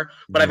Survivor.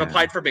 But I've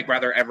applied for Big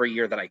Brother every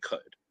year that I could.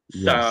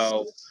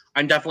 So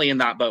I'm definitely in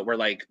that boat where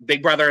like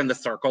Big Brother and The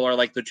Circle are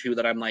like the two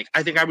that I'm like,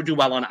 I think I would do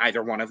well on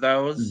either one of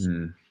those.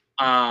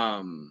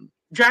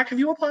 Jack, have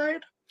you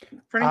applied?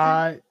 for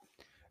anything?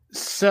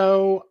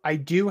 So I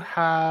do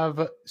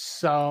have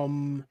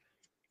some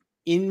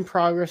in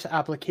progress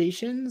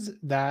applications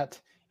that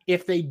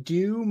if they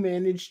do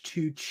manage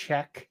to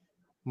check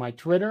my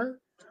Twitter,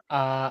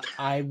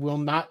 I will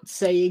not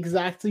say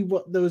exactly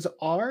what those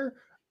are.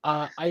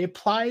 I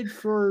applied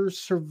for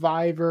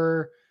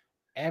Survivor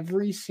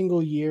every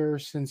single year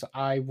since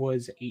I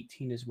was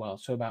 18 as well.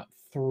 So about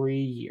 3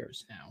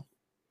 years now.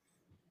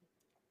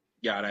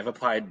 Yeah, and I've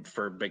applied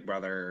for Big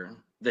Brother.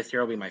 This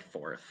year will be my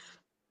 4th.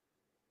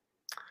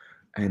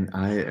 And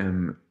I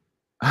am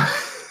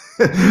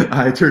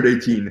I turned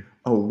 18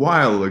 a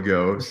while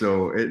ago,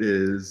 so it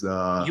is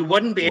You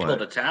wouldn't be able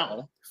to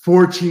tell.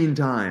 14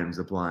 times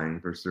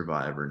applying for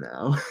Survivor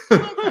now.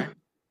 Okay.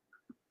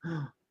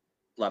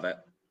 Love it.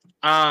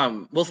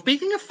 Well,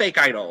 speaking of fake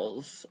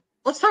idols,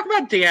 let's talk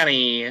about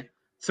Danny.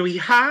 So he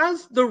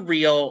has the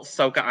real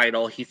Soka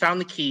idol. He found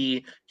the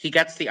key. He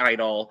gets the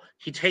idol.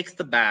 He takes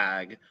the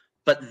bag.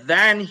 But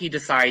then he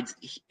decides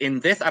in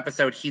this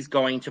episode he's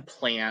going to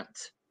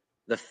plant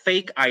the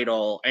fake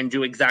idol and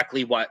do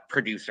exactly what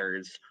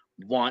producers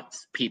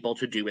want people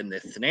to do in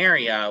this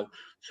scenario.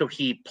 So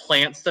he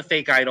plants the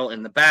fake idol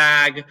in the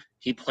bag.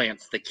 He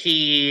plants the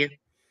key.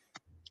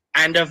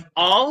 And of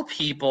all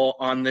people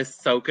on this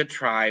Soka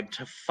tribe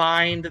to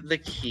find the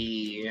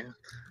key,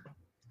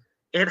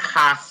 it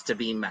has to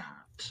be Matt.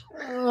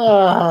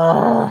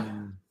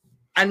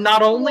 And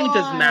not only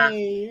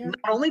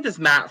does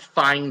Matt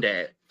find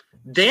it,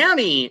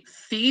 Danny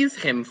sees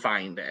him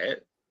find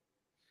it.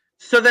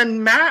 So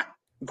then Matt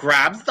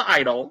grabs the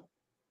idol.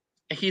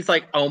 He's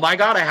like, oh my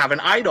God, I have an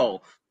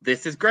idol.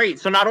 This is great.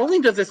 So not only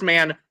does this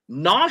man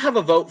not have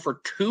a vote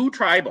for 2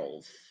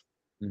 tribals,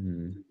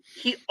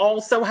 he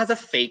also has a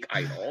fake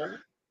idol.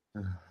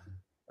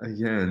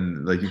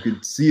 Again, like you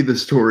could see the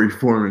story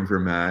forming for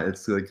Matt.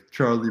 It's like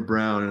Charlie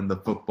Brown and the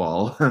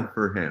football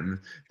for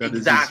him. That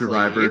is his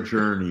Survivor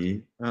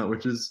journey,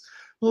 which is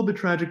a little bit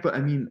tragic. But I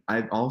mean,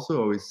 I've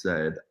also always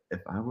said if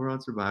I were on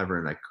Survivor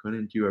and I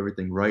couldn't do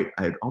everything right,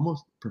 I'd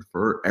almost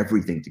prefer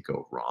everything to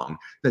go wrong.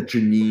 That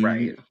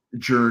Janine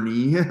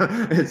journey,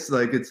 it's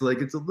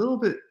a little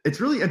bit.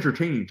 It's really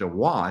entertaining to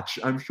watch.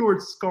 I'm sure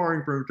it's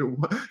scarring for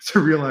him to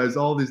realize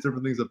all these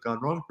different things have gone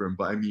wrong for him.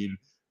 But I mean,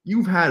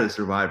 you've had a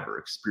Survivor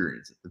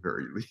experience at the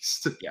very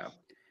least. Yeah.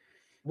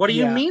 What do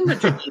you mean the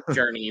Janine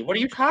journey? What are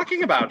you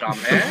talking about,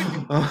 Dominic?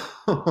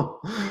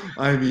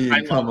 I mean,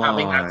 I come love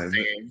having on. that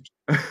saved.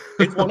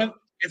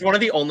 It's one of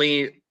the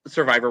only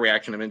Survivor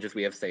reaction images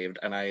we have saved,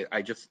 and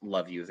I just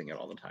love using it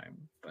all the time.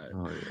 But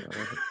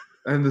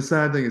And the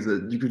sad thing is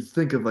that you could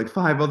think of like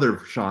 5 other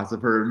shots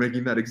of her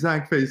making that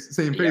exact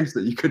same face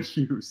that you could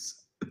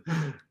use.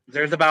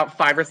 There's about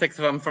 5 or 6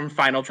 of them from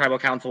Final Tribal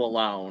Council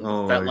alone.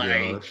 Oh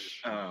my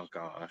gosh. Oh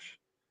gosh.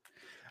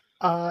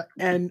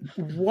 And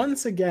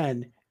once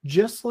again,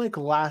 just like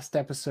last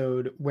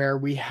episode where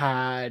we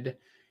had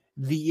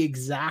the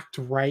exact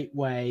right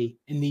way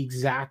and the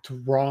exact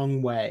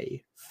wrong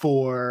way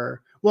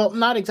for, well,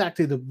 not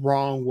exactly the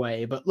wrong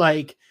way, but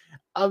like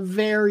a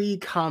very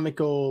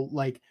comical,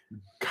 like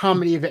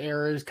comedy of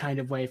errors kind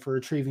of way for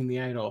retrieving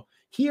the idol.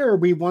 Here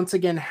we once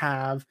again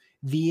have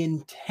the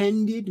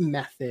intended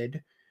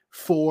method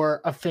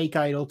for a fake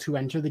idol to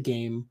enter the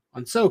game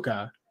on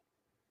Soka,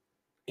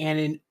 and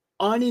an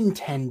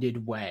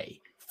unintended way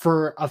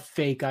for a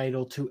fake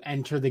idol to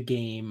enter the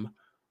game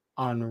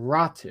on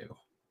Ratu.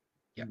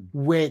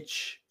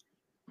 Which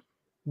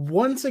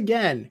once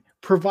again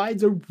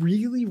provides a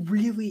really,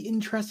 really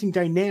interesting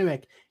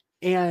dynamic,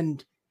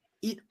 and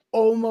it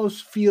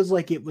almost feels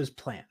like it was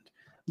planned.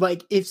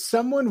 Like if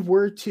someone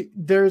were to,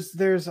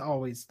 there's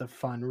always the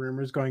fun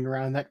rumors going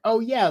around that, oh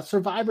yeah,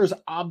 Survivor's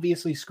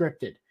obviously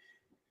scripted.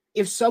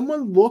 If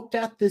someone looked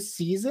at this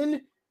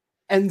season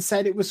and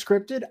said it was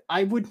scripted,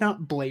 I would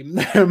not blame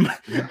them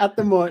at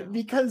the moment,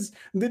 because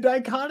the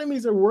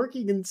dichotomies are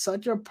working in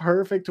such a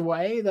perfect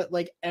way that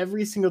like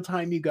every single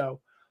time you go,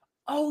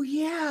 oh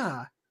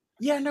yeah,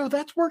 no,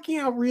 that's working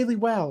out really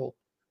well.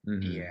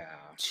 Yeah.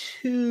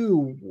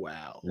 Too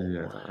well.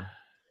 Yeah.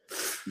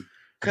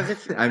 Because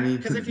if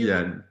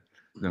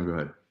no, go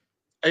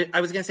ahead. I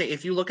was gonna say,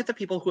 if you look at the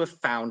people who have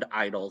found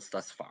idols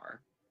thus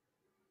far,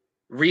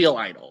 real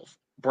idols,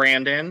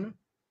 Brandon,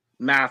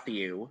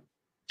 Matthew,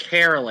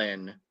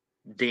 Carolyn,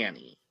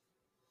 Danny.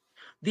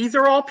 These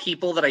are all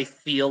people that I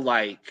feel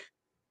like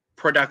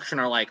production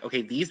are like,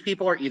 okay, these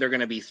people are either going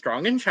to be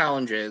strong in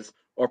challenges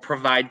or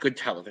provide good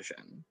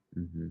television.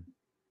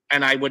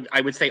 And I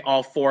would say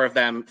all 4 of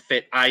them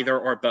fit either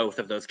or both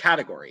of those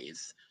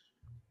categories.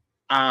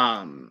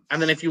 And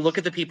then if you look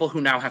at the people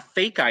who now have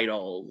fake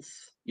idols,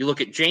 you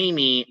look at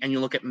Jamie and you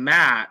look at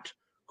Matt,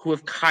 who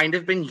have kind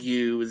of been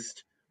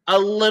used a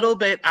little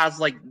bit as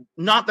like,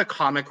 not the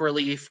comic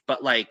relief,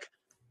 but like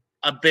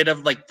a bit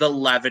of like the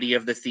levity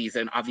of the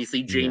season.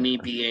 Obviously Jamie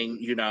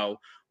being,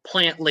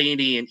 plant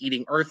lady and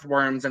eating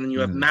earthworms, and then you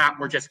have Matt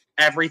where just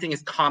everything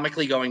is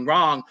comically going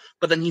wrong,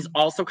 but then he's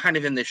also kind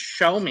of in this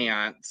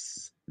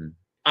showmance.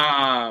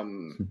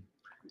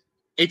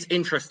 It's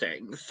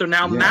interesting. So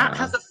now Matt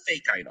has a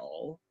fake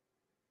idol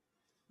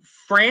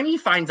Franny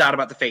finds out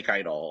about the fake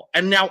idol,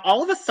 and now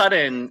all of a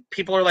sudden,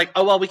 people are like,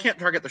 "Oh well, we can't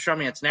target the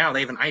showmance now.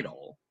 They have an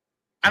idol,"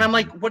 and I'm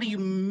like, "What do you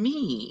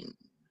mean?"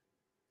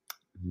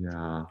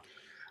 Yeah.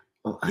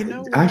 Well, You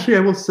know, actually,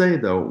 I will say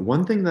though,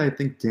 one thing that I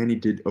think Danny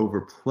did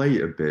overplay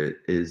a bit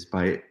is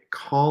by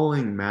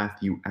calling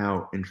Matthew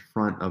out in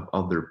front of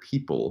other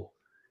people.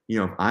 You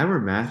know, if I were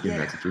Matthew in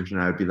that Yeah. situation,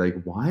 I would be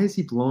like, why is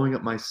he blowing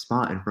up my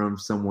spot in front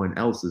of someone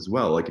else as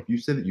well? Like, if you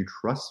say that you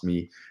trust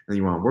me and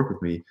you want to work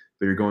with me,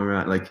 but you're going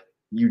around, like,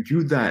 you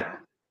do that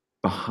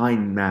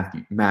behind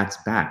Matt's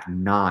back,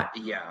 not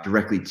Yeah.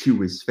 directly to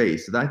his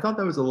face. So I thought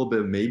that was a little bit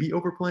of maybe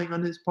overplaying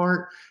on his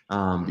part.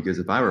 Because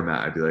if I were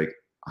Matt, I'd be like,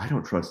 I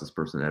don't trust this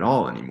person at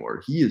all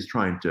anymore. He is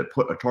trying to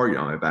put a target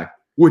on my back,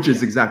 which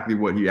is exactly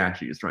what he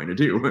actually is trying to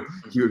do.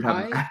 He would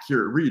have an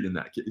accurate read in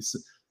that case.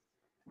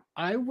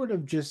 I would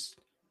have just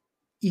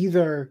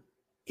either,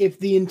 if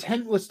the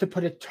intent was to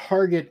put a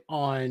target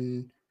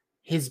on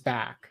his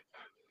back,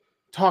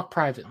 talk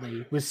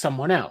privately with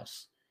someone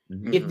else.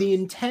 Mhm. If the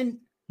intent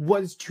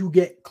was to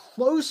get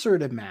closer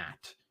to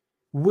Matt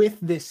with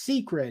this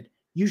secret,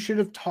 you should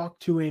have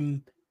talked to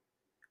him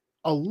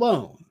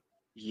alone.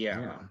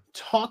 Yeah.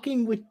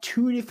 Talking with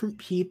two different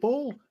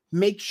people,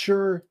 make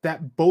sure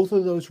that both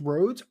of those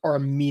roads are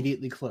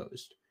immediately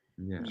closed,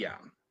 Yeah.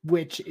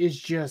 which is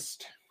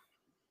just,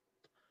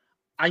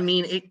 I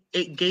mean,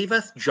 it gave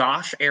us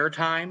Josh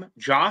airtime.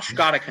 Josh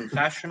got a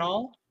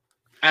confessional,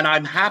 and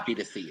I'm happy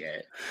to see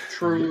it.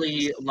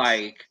 Truly,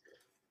 like,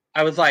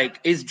 I was like,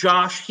 is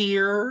Josh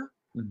here?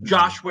 Mhm.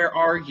 Josh, where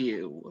are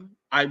you?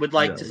 I would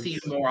like to see you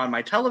Yes. more on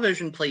my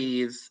television,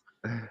 please.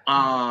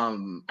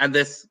 And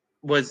this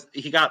was,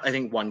 he got, I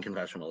think, one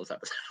confessional this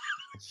episode.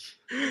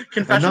 And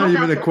Confessional not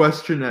even a council-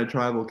 question at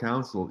tribal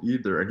council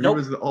either. And Nope. he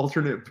was the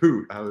alternate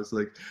boot. I was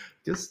like,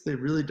 guess they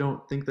really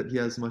don't think that he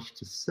has much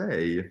to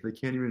say if they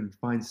can't even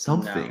find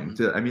something No.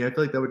 to. I mean, I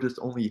feel like that would just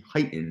only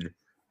heighten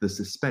the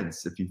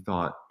suspense if you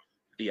thought,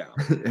 Yeah.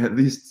 at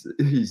least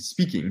he's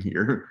speaking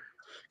here.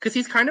 Because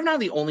he's kind of now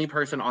the only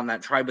person on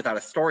that tribe without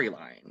a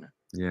storyline.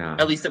 Yeah.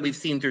 At least that we've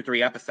seen through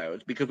 3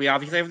 episodes, because we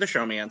obviously have the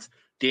showmance,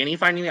 Danny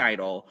finding the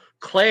idol,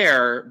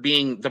 Claire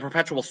being the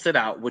perpetual sit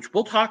out, which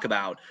we'll talk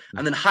about,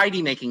 and then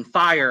Heidi making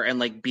fire and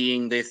like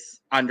being this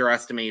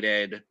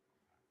underestimated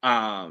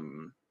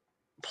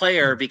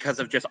player because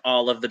of just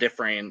all of the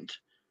different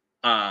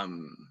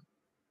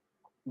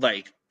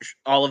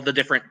all of the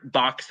different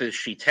boxes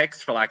she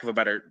ticks, for lack of a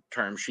better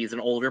term. She's an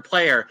older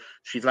player,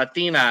 she's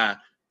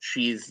Latina,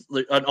 she's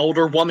an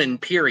older woman,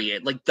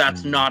 period. Like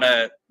that's not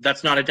a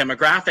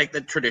demographic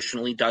that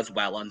traditionally does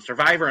well on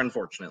Survivor,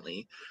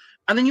 unfortunately.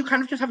 And then you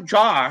kind of just have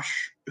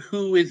Josh,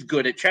 who is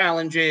good at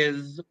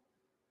challenges.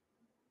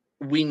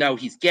 We know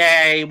he's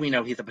gay, we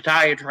know he's a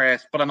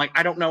podiatrist, but I'm like,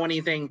 I don't know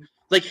anything.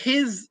 Like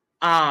his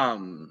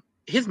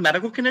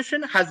medical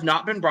condition has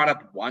not been brought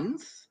up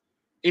once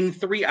in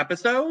 3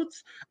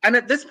 episodes. And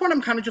at this point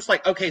I'm kind of just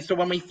like, okay, so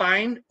when we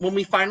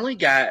finally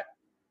get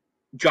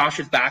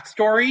Josh's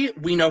backstory,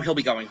 we know he'll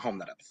be going home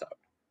that episode.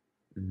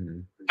 Mm-hmm.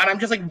 And I'm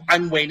just like,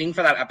 I'm waiting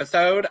for that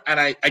episode, and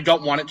I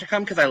don't want it to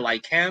come because I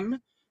like him,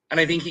 and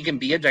I think he can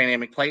be a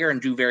dynamic player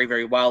and do very,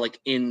 very well, like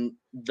in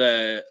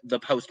the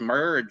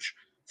post-merge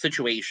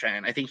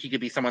situation. I think he could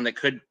be someone that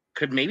could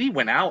maybe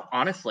win out,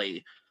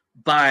 honestly.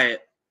 But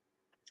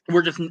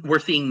we're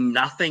seeing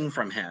nothing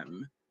from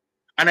him.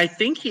 And I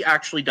think he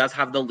actually does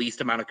have the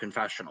least amount of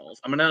confessionals.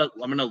 I'm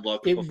gonna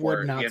look. it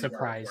would not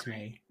surprise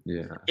me.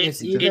 Yeah.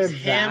 It's either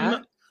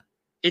that,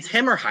 it's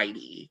him or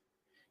Heidi.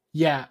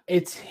 Yeah,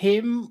 it's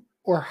him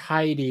or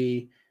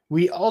Heidi.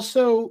 We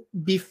also,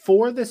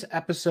 before this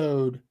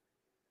episode,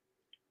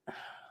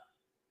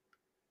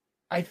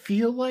 I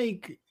feel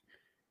like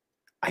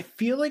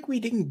we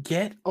didn't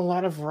get a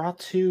lot of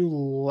Ratu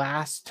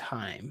last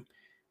time.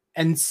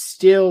 And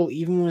still,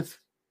 even with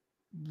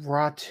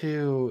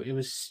Ratu, it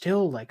was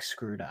still like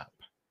screwed up.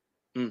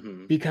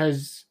 Mm-hmm.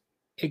 Because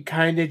it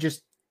kind of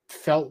just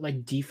felt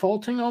like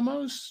defaulting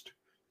almost.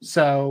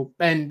 So,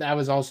 and that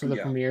was also the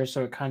premiere,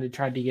 so it kind of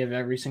tried to give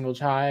every single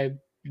tribe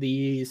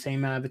the same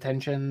amount of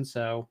attention.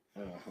 So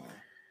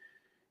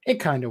it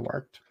kind of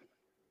worked.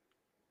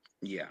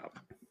 Yeah.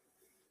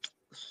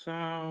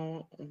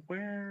 So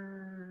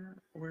where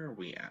are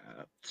we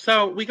at?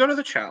 So we go to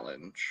the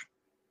challenge.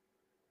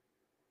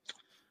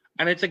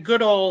 And it's a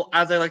good old,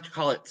 as I like to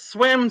call it,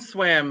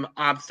 swim,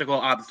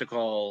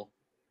 obstacle,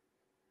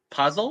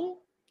 puzzle?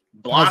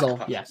 Block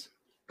puzzle. Yes.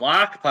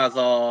 Block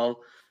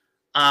puzzle.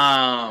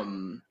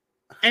 And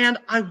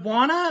I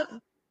want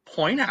to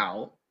point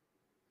out,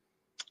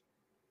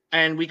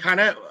 and we kind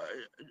of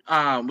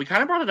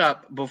brought it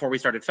up before we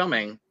started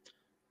filming,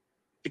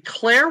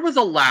 Claire was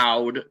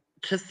allowed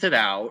to sit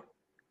out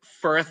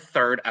for a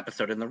 3rd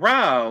episode in the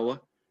row,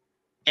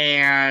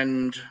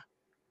 and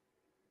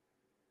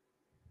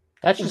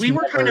that's just we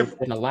were kind of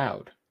been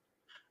allowed.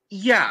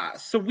 Yeah,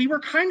 so we were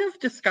kind of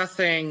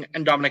discussing,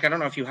 and Dominic, I don't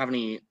know if you have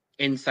any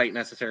insight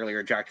necessarily,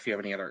 or Jack, if you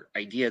have any other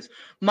ideas.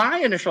 My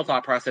initial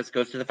thought process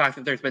goes to the fact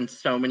that there's been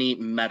so many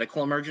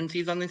medical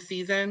emergencies on this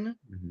season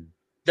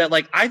that,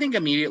 like, I think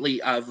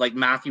immediately of like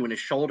Matthew and his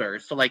shoulder.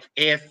 So, like,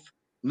 if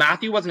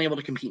Matthew wasn't able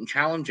to compete in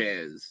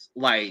challenges.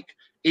 Like,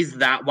 is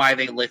that why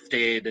they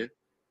lifted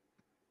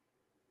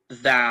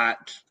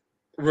that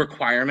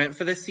requirement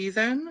for this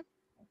season?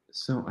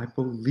 So I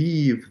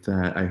believe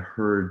that I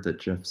heard that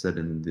Jeff said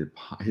in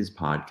his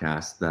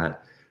podcast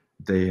that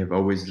they have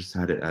always just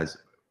had it as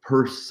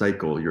per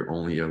cycle, you're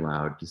only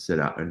allowed to sit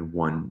out in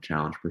one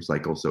challenge per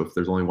cycle. So if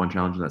there's only one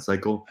challenge in that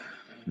cycle,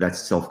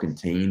 that's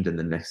self-contained and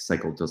the next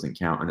cycle doesn't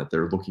count, and that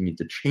they're looking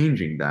into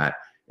changing that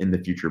in the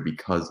future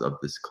because of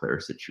this Claire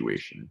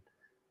situation,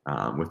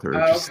 with her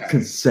just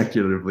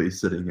consecutively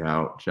sitting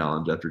out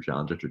challenge after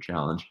challenge after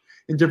challenge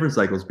in different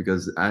cycles,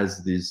 because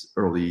as these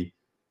early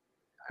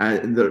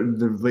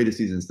the latest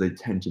seasons, they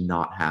tend to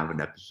not have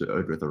an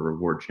episode with a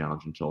reward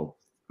challenge until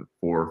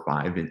 4 or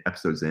 5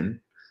 episodes in.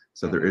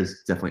 So there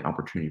is definitely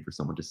opportunity for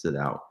someone to sit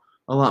out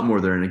a lot more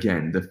there. And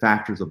again, the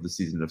factors of the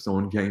season of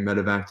someone getting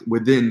medevaced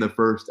within the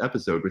first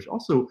episode, which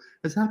also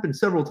has happened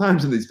several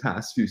times in these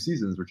past few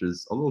seasons, which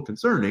is a little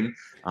concerning.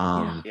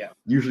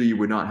 Usually you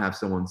would not have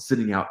someone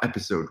sitting out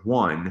episode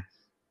 1,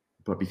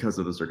 but because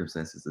of the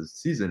circumstances of the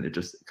season, it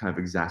just kind of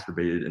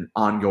exacerbated an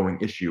ongoing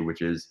issue,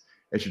 which is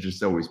it should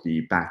just always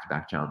be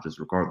back-to-back challenges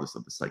regardless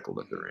of the cycle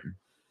that they're in.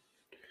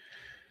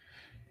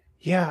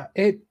 Yeah,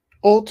 it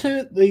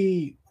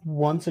ultimately,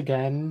 once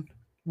again,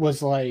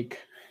 was like,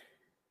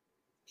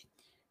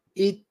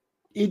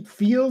 it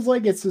feels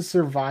like it's a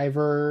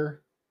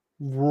Survivor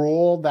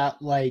rule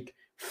that, like,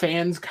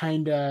 fans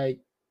kind of,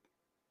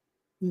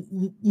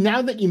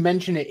 now that you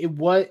mention it,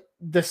 what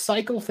the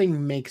cycle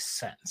thing makes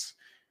sense.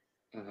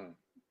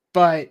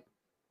 But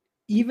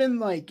even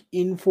like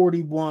in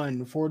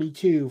 41,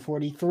 42,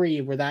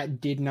 43, where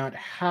that did not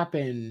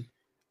happen,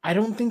 I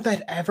don't think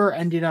that ever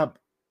ended up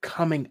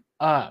coming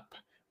up,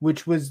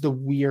 which was the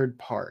weird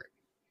part.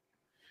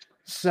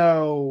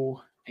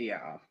 So,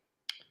 yeah.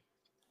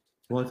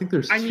 Well, I think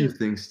there's two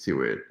things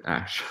to it,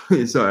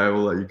 actually. So I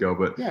will let you go.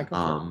 But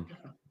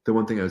the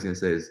one thing I was going to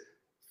say is,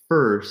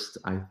 first,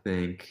 I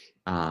think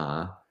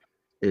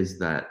is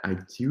that I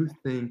do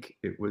think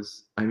it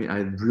was, I mean, I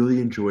really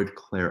enjoyed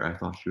Claire. I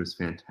thought she was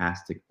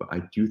fantastic, but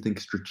I do think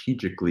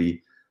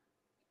strategically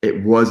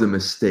it was a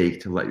mistake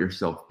to let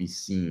yourself be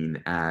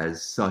seen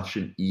as such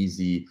an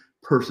easy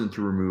person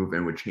to remove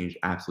and would change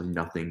absolutely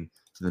nothing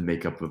to the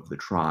makeup of the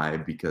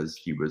tribe, because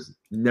he was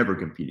never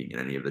competing in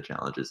any of the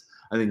challenges.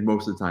 I think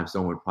most of the time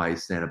someone would probably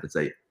stand up and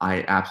say,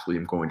 I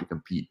absolutely am going to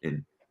compete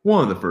in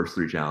one of the first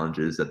 3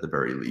 challenges at the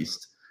very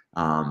least.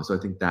 So I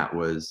think that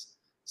was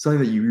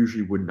something that you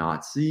usually would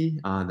not see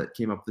that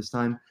came up this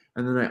time.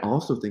 And then I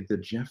also think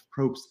that Jeff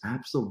Probst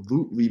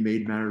absolutely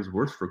made matters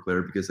worse for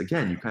Claire, because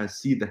again, you kind of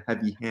see the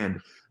heavy hand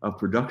of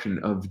production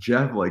of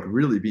Jeff, like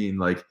really being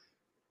like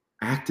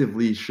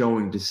actively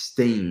showing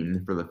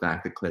disdain for the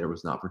fact that Claire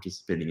was not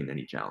participating in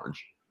any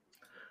challenge.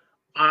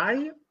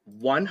 I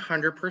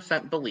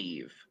 100%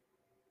 believe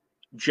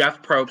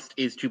Jeff Probst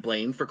is to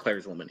blame for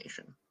Claire's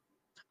elimination.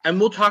 And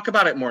we'll talk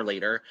about it more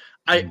later.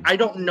 I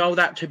don't know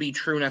that to be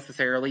true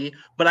necessarily,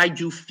 but I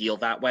do feel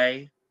that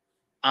way.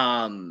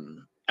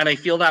 And I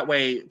feel that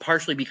way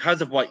partially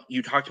because of what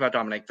you talked about,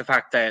 Dominic, the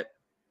fact that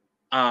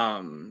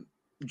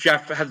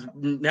Jeff has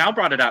now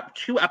brought it up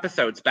 2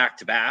 episodes back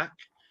to back,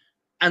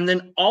 and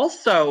then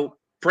also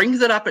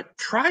brings it up at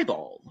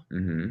Tribal.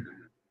 And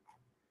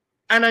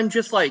I'm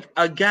just like,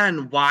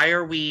 again, why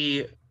are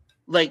we,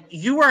 like,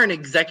 you are an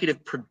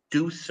executive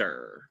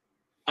producer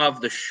of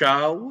the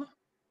show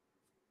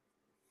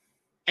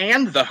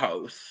and the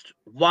host.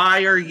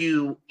 Why are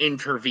you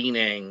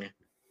intervening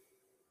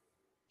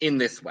in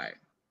this way?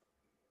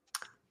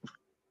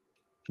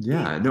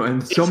 Yeah, no,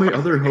 and so many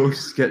other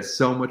hosts get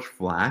so much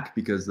flack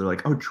because they're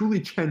like, oh,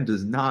 Julie Chen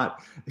does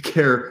not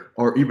care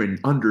or even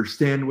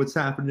understand what's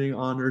happening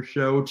on her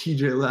show.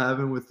 TJ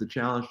Lavin with the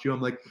challenge too.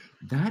 I'm like,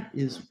 that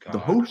is the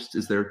host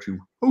is there to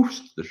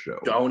host the show.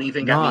 Don't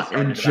even get not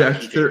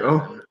inject their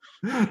own.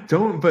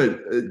 Don't. But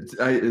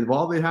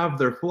while they have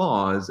their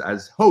flaws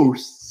as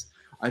hosts,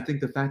 I think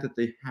the fact that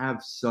they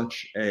have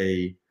such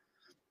a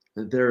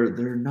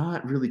they're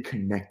not really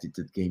connected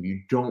to the game. You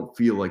don't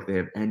feel like they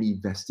have any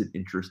vested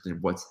interest in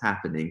what's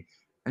happening.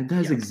 And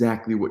that's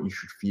exactly what you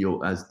should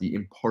feel as the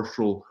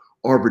impartial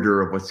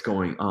arbiter of what's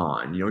going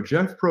on. You know,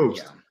 Jeff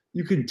Probst,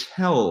 you can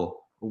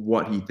tell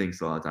what he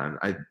thinks a lot of times.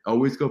 I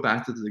always go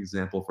back to this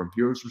example from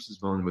Heroes vs.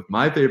 Villains with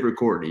my favorite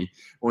Courtney,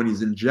 when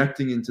he's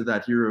injecting into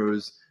that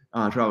Heroes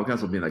Tribal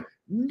Council, being like,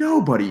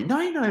 nobody,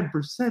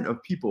 99%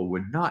 of people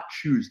would not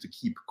choose to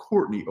keep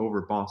Courtney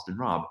over Boston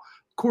Rob.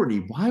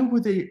 Courtney, why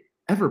would they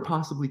ever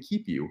possibly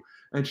keep you?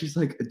 And she's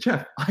like,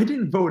 Jeff, I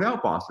didn't vote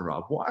out Boston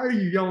Rob. Why are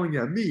you yelling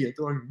at me and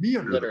throwing me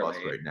under the bus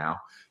right now?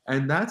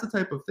 And that's the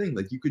type of thing,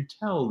 like, you could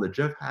tell that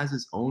Jeff has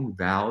his own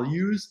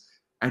values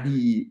and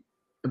he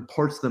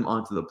imparts them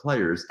onto the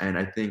players. And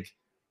I think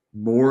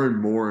more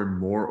and more and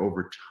more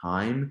over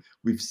time,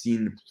 we've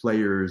seen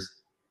players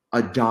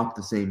adopt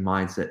the same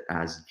mindset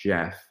as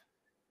Jeff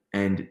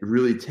and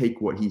really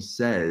take what he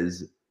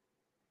says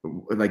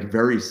like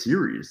very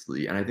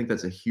seriously, and I think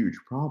that's a huge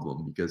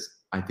problem because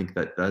I think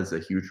that is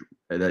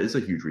a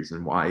huge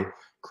reason why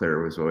Claire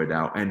was voted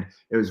out, and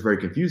it was very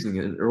confusing.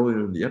 And earlier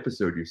in the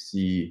episode, you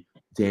see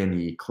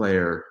Danny,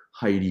 Claire,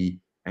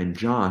 Heidi, and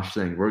Josh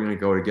saying we're going to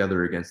go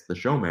together against the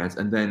showmans,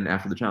 and then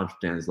after the challenge,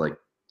 Danny's like,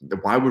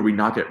 "Why would we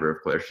not get rid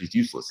of Claire? She's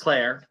useless."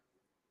 Claire.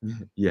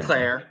 Yeah.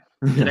 Claire.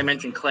 Did I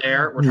mention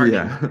Claire? We're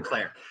targeting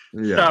Claire.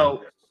 Yeah.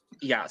 So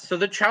yeah, so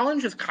the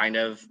challenge is kind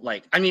of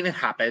like, I mean, it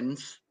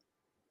happens.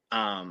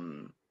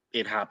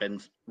 It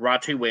happens.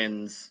 Ratu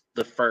wins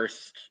the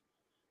first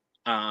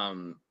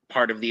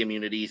part of the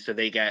immunity, so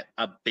they get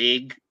a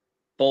big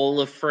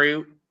bowl of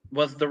fruit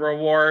was the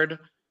reward.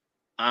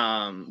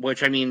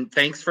 Which, I mean,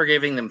 thanks for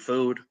giving them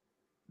food.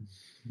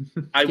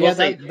 I will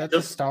say that's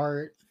a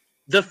start.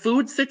 The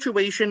food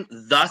situation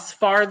thus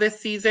far this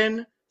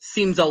season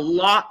seems a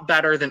lot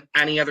better than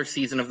any other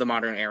season of the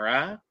modern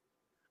era.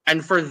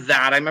 And for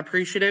that, I'm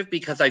appreciative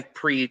because I've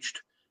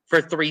preached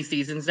for 3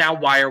 seasons now,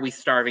 why are we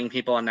starving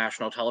people on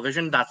national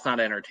television? That's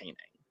not entertaining.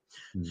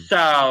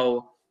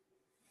 So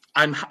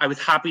I was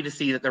happy to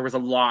see that there was a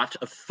lot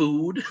of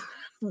food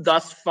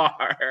thus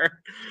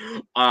far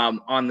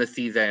on the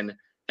season.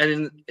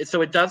 And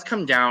so it does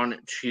come down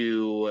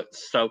to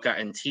Soka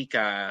and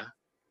Tika.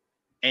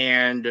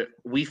 And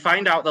we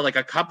find out that like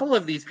a couple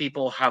of these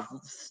people have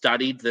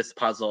studied this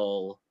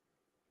puzzle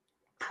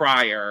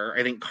prior.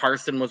 I think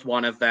Carson was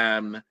one of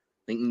them. I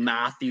think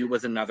Matthew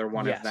was another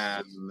one of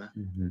them.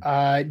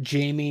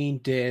 Jamie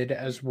did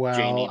as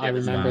well. I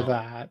remember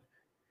that.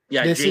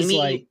 Yeah,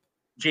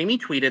 Jamie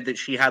tweeted that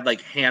she had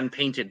like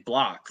hand-painted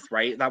blocks,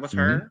 right? That was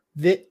her?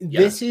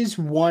 This is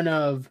one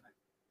of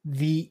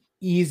the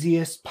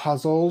easiest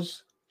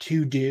puzzles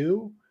to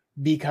do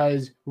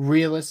because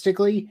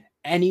realistically,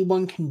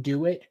 anyone can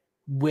do it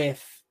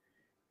with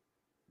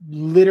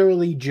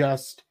literally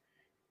just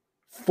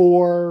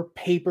 4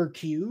 paper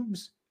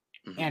cubes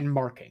and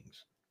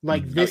markings.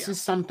 Like this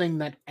is something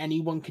that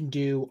anyone can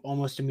do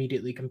almost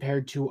immediately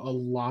compared to a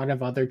lot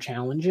of other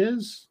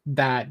challenges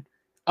that,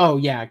 go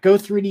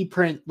 3D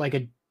print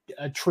like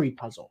a tree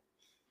puzzle.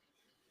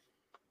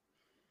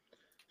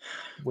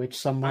 Which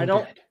someone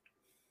did.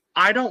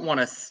 I don't want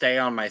to stay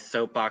on my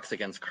soapbox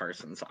against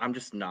Carson, so I'm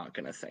just not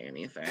going to say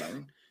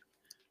anything.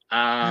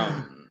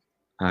 I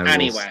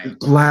anyway, will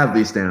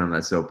gladly stand on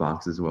that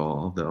soapbox as well,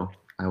 although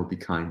I will be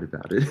kind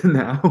about it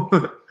now.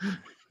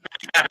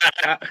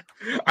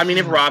 I mean,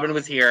 if Robin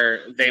was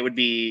here, they would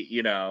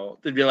be,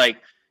 they'd be like,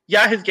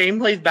 yeah, his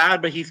gameplay's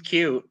bad, but he's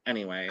cute.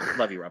 Anyway,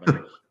 love you,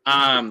 Robin.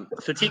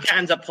 So Tika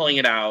ends up pulling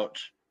it out,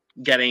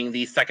 getting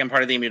the second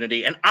part of the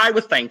immunity. And I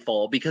was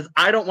thankful because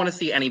I don't want to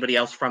see anybody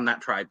else from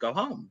that tribe go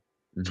home.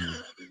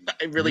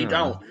 I really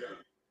don't.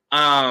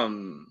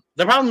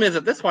 The problem is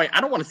at this point,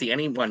 I don't want to see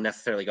anyone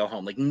necessarily go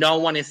home. Like no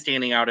one is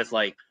standing out as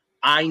like,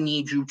 I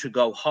need you to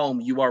go home.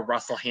 You are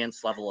Russell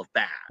Hantz level of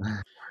bad.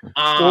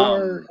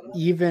 Or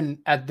even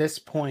at this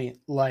point,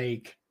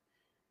 like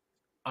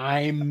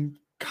I'm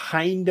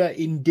kind of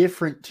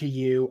indifferent to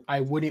you. I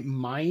wouldn't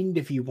mind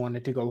if you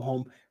wanted to go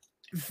home.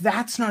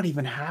 That's not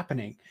even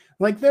happening.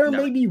 Like there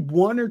may be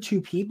 1 or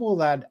 2 people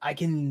that I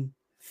can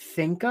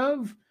think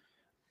of,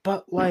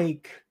 but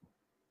like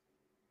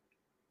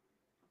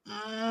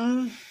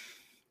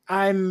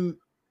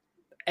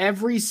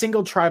every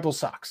single tribal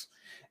sucks.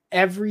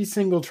 Every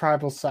single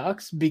tribal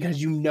sucks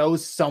because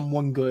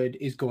someone good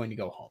is going to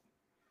go home.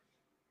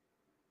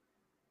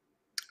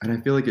 And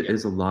I feel like it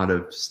is a lot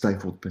of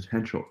stifled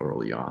potential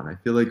early on. I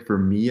feel like for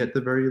me, at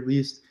the very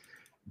least,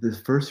 the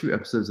first few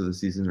episodes of the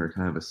season are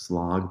kind of a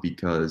slog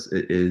because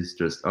it is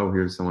just, oh,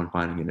 here's someone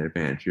finding an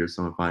advantage. Here's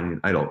someone finding an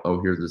idol. Oh,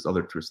 here's this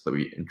other twist that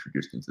we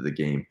introduced into the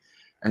game.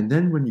 And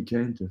then when you get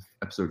into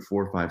episode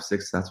 4, 5,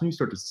 6, that's when you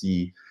start to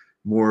see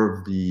more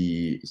of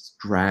the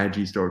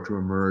strategy start to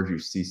emerge. You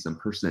see some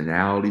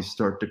personalities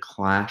start to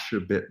clash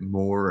a bit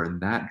more, and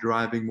that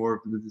driving more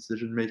of the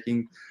decision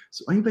making.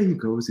 So anybody who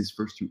goes these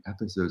first 2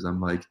 episodes, I'm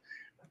like,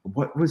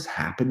 what was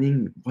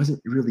happening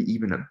wasn't really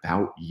even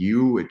about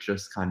you. It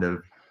just kind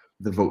of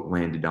the vote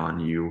landed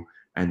on you,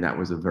 and that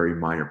was a very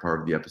minor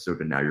part of the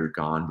episode, and now you're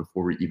gone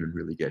before we even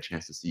really get a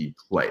chance to see you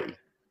play.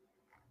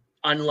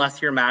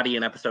 Unless you're Maddie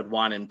in episode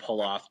 1 and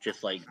pull off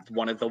just like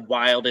one of the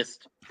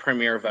wildest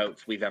premiere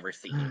votes we've ever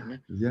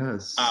seen.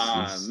 Yes.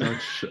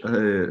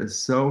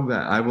 So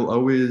bad. I will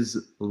always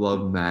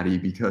love Maddie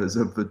because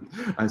of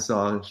I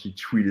saw she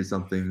tweeted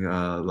something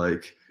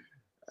like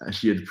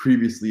she had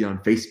previously on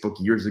Facebook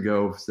years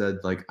ago said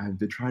like, I've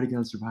been trying to get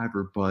on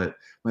Survivor, but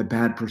my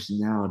bad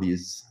personality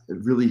is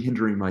really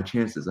hindering my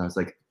chances. I was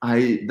like,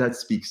 that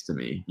speaks to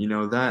me.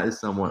 That is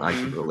someone I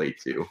can relate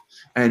to.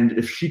 And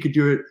if she could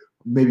do it,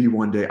 maybe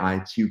one day I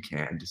too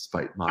can,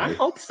 despite my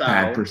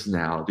bad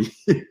personality.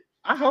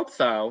 I hope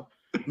so.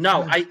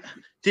 No,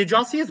 did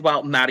y'all see as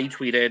well? Maddie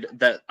tweeted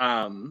that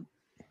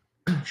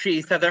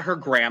she said that her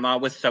grandma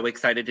was so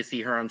excited to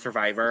see her on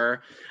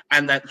Survivor,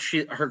 and that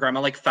her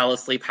grandma like fell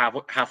asleep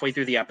halfway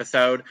through the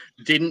episode,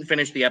 didn't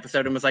finish the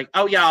episode, and was like,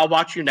 "Oh yeah, I'll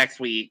watch you next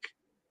week."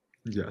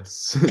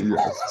 Yes.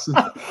 Yes.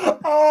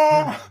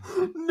 Oh,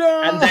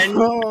 no. And then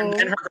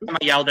her grandma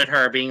yelled at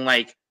her, being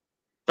like,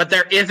 "But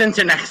there isn't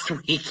a next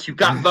week. You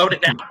got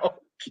voted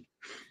out."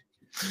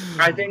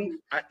 I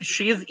think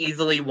she is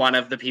easily one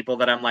of the people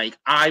that I'm like,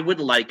 I would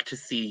like to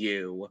see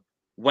you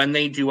when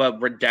they do a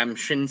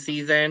redemption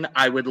season.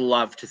 I would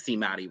love to see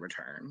Maddie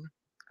return.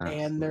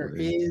 And there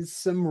Absolutely. is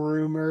some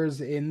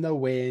rumors in the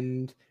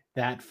wind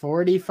that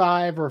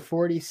 45 or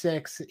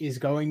 46 is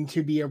going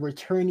to be a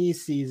returnee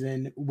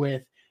season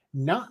with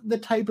not the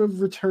type of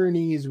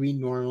returnees we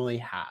normally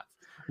have,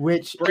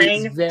 which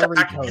Bring is very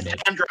back coded.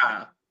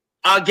 Cassandra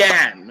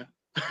again.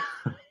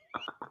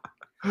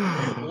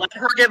 Let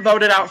her get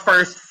voted out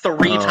first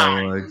 3 times.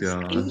 Oh my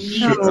gosh.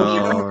 No.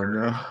 Oh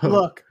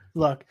no.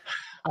 Look,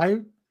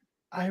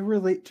 I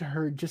relate to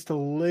her just a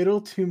little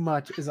too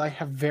much, as I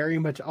have very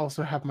much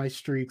also have my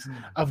streaks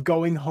of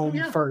going home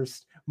yeah.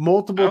 first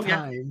multiple Oh, yeah.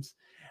 times.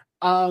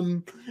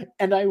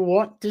 And I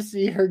want to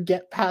see her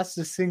get past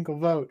a single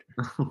vote.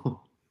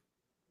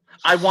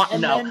 I want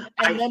And no.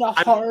 then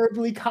a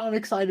horribly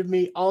comic side of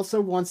me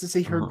also wants to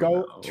see her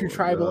go to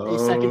tribal a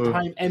second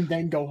time and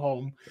then go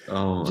home.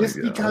 Oh my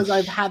Just because gosh.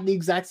 I've had the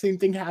exact same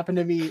thing happen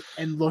to me,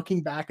 and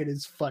looking back, it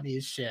is funny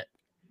as shit.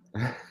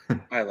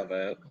 I love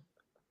it.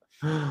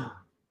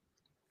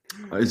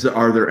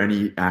 Are there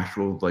any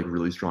actual like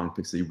really strong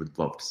picks that you would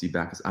love to see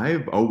back? Because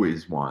I've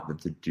always wanted them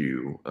to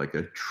do like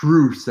a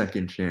true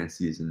second chance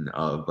season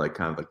of like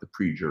kind of like the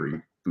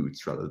pre-jury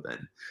boots rather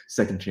than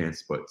second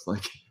chance, but it's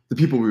like the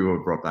people we would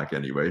have brought back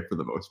anyway for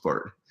the most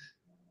part.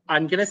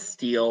 I'm gonna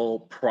steal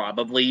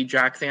probably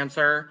Jack's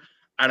answer,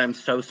 and I'm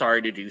so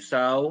sorry to do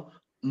so.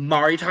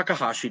 Mari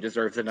Takahashi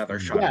deserves another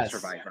shot at Yes.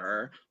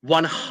 Survivor.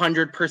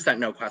 100%,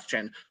 no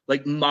question.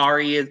 Like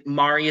Mari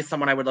is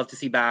someone I would love to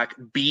see back.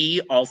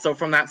 B, also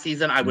from that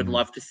season, I would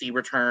love to see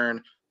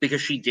return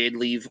because she did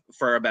leave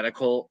for a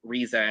medical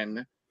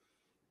reason.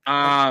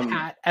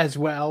 Pat as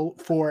well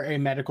for a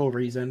medical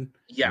reason.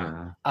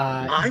 Yeah.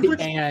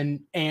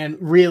 And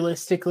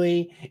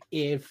realistically,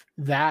 if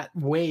that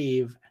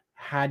wave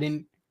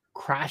hadn't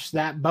crashed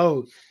that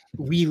boat,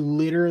 we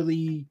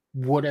literally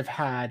would have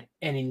had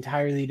an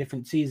entirely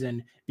different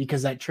season,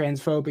 because that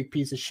transphobic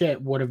piece of shit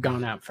would have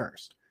gone out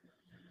first.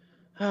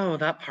 Oh,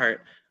 that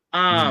part.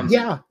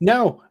 Yeah,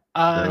 no.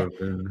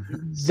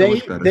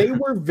 They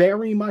were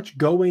very much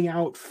going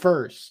out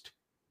first,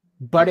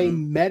 but a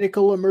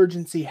medical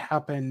emergency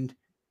happened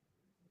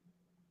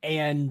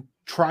and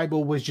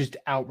tribal was just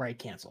outright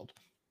canceled.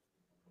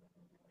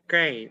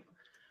 Great.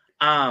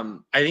 I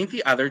think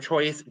the other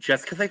choice,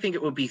 just because I think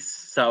it would be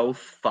so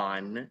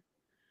fun,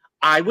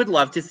 I would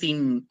love to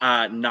see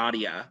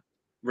Nadia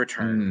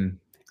return.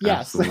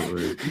 Yes.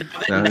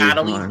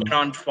 Natalie's been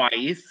on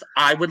twice.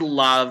 I would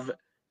love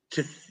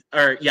to,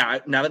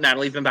 now that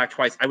Natalie's been back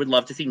twice, I would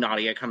love to see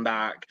Nadia come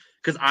back,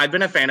 because I've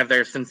been a fan of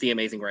theirs since The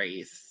Amazing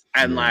Race.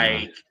 And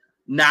like,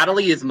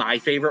 Natalie is my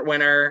favorite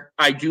winner.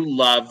 I do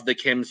love the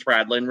Kim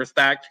Spradlin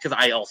respect, because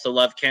I also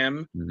love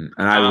Kim. And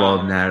I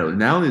love Natalie.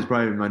 Natalie is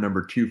probably my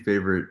number 2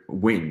 favorite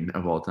win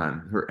of all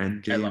time. Her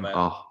end game. I love it.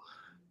 Oh,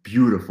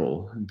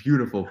 beautiful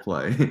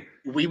play.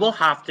 We will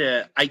have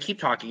to, I keep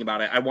talking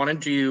about it. I want to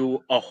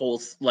do a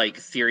whole like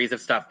series of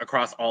stuff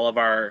across all of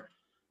our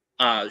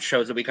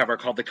shows that we cover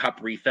called The Cup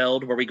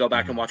Refilled, where we go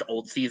back and watch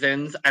old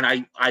seasons.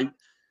 And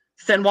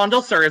San Juan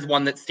del Sur is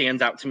one that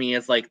stands out to me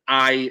as like,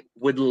 I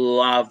would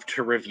love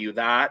to review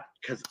that,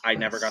 because I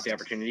never got the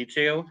opportunity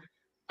to.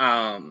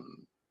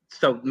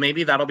 So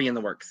maybe that'll be in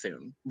the works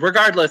soon.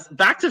 Regardless,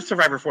 back to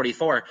Survivor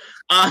 44.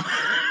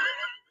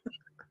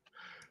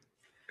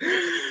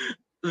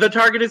 The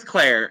target is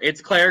Claire. It's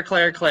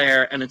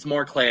Claire, and it's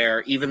more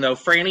Claire, even though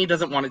Franny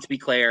doesn't want it to be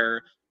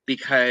Claire,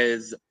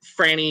 because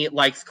Franny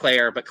likes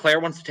Claire, but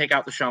Claire wants to take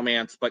out the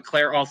showmance, but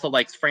Claire also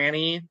likes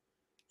Franny.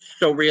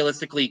 So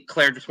realistically,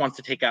 Claire just wants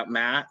to take out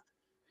Matt.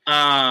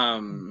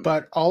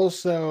 But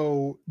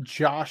also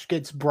Josh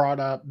gets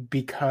brought up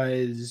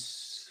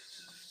because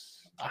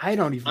I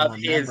don't even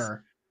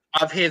remember.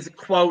 Of his,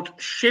 quote,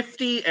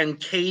 shifty and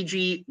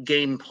cagey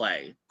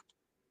gameplay.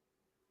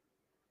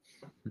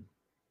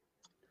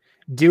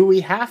 Do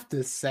we have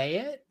to say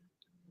it?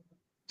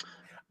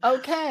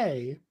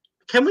 Okay.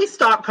 Can we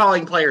stop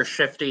calling players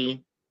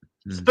shifty?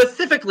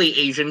 Specifically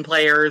Asian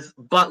players,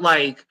 but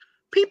like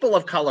people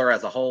of color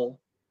as a whole.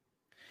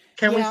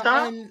 Can we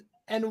stop?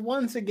 And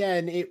once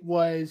again, it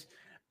was,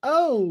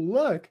 oh,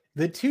 look,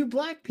 the 2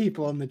 black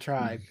people in the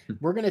tribe.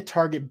 We're going to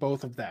target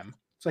both of them.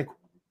 It's like,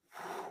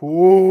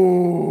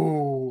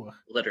 whoa.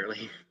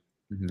 Literally.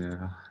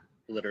 Yeah.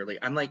 Literally.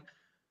 I'm like,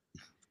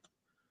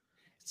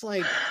 it's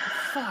like,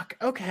 fuck,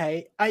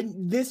 okay.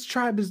 This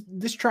tribal's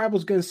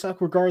going to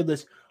suck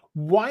regardless.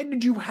 Why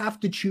did you have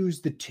to choose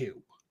the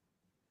 2?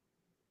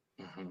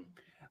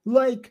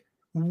 Like,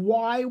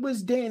 why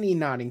was Danny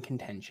not in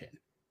contention?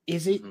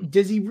 Does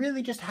he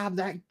really just have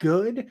that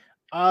good?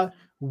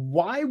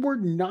 Why were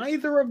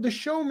neither of the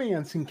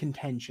showmans in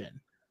contention?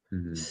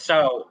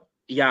 So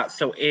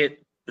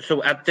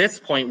at this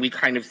point we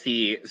kind of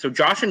see, so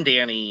Josh and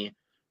Danny,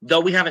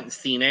 though we haven't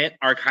seen it,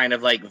 are kind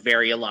of like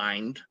very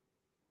aligned.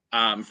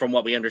 from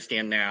what we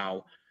understand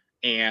now.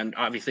 And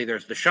obviously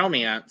there's the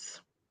showmance,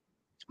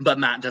 but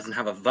Matt doesn't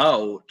have a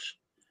vote.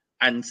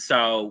 And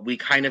so we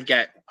kind of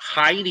get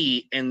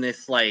Heidi in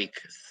this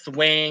like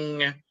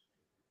swing.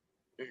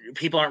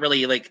 People aren't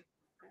really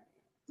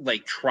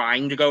like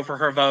trying to go for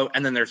her vote.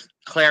 And then there's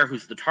Claire,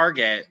 who's the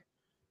target.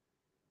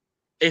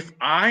 If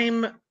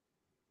I'm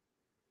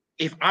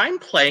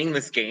playing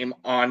this game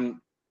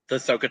on the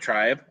Soka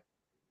tribe,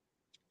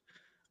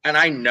 and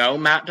I know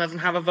Matt doesn't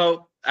have a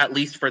vote, at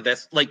least for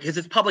this, like, because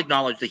it's public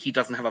knowledge that he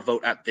doesn't have a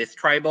vote at this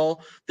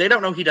tribal. They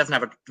don't know he doesn't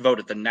have a vote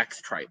at the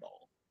next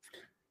tribal.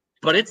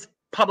 But it's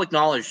public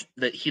knowledge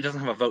that he doesn't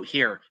have a vote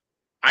here.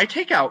 I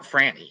take out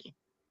Franny.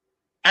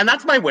 And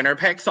that's my winner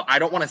pick, so I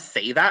don't want to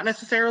say that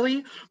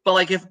necessarily. But,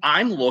 like, if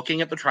I'm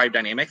looking at the tribe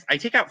dynamics, I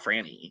take out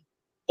Franny.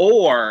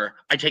 Or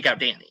I take out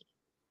Danny.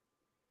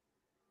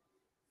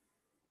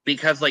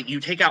 Because, like, you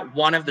take out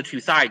one of the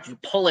two sides, you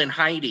pull in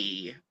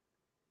Heidi,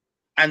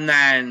 and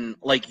then,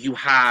 like, you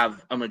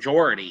have a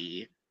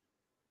majority.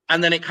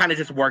 And then it kind of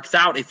just works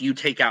out if you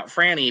take out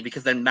Franny,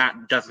 because then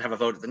Matt doesn't have a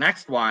vote at the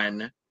next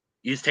one.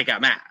 You just take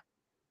out Matt.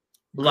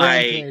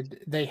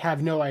 Granted, they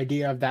have no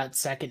idea of that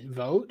second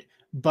vote,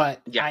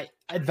 but yeah.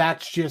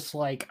 That's just,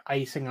 like,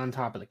 icing on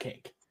top of the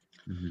cake.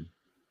 Mm-hmm.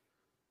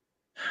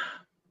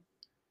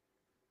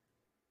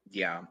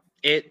 Yeah.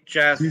 It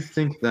just... Do you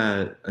think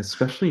that,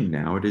 especially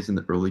nowadays in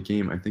the early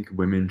game, I think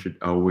women should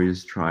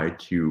always try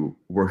to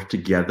work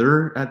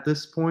together at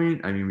this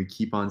point? I mean, we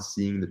keep on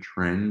seeing the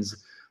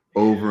trends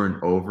over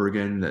and over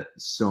again that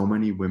so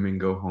many women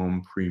go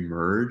home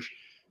pre-merge.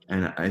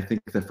 And I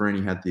think that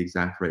Franny had the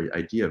exact right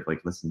idea of, like,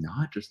 let's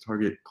not just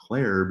target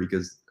Claire,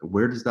 because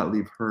where does that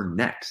leave her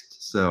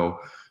next? So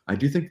I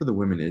do think for the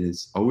women, it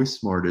is always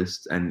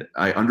smartest. And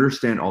I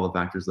understand all the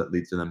factors that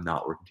lead to them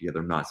not working together.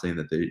 I'm not saying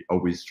that they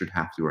always should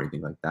have to or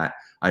anything like that.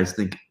 I just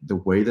think the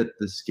way that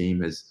this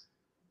game has,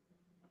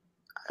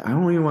 I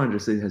don't even want to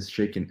just say has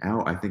shaken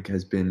out, I think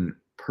has been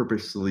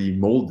purposely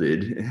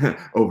molded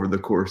over the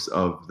course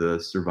of the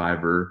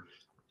Survivor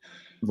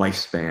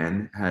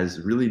lifespan,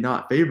 has really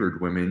not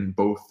favored women,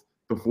 both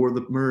before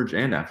the merge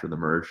and after the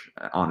merge,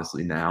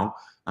 honestly, now.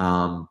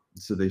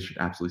 So they should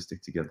absolutely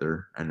stick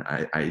together. And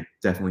I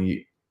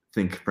definitely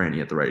think Franny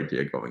had the right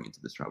idea going into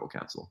this tribal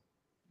council.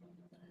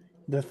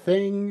 The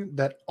thing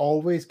that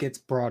always gets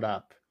brought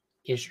up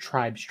is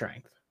tribe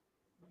strength.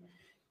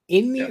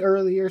 In the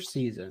earlier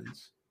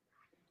seasons,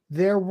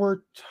 there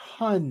were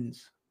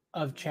tons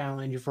of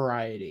challenge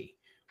variety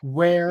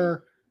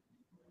where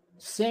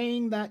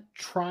saying that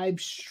tribe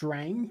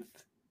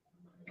strength,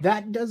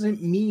 that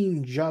doesn't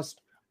mean just,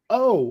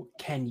 oh,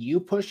 can you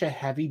push a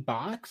heavy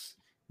box?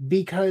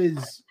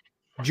 Because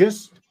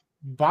just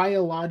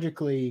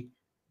biologically,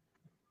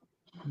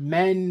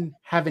 men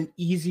have an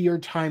easier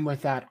time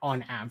with that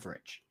on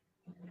average.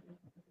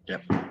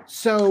 Yep.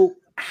 So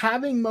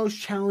having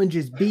most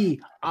challenges be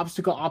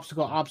obstacle,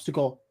 obstacle,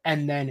 obstacle,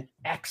 and then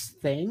X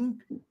thing,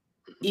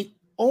 it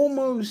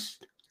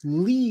almost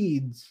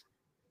leads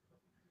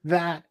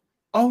that,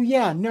 oh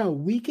yeah, no,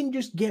 we can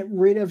just get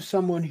rid of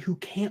someone who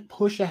can't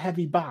push a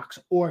heavy box,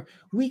 or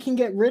we can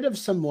get rid of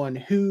someone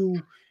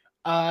who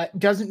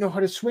doesn't know how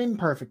to swim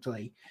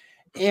perfectly.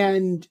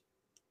 And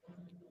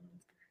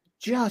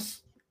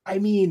just, I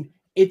mean,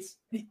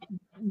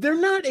 they're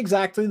not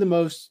exactly the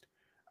most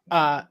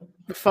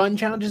fun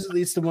challenges, at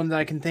least the one that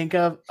I can think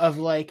of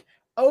like,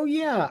 oh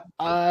yeah,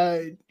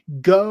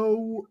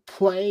 go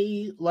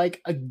play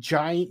like a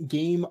giant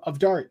game of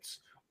darts,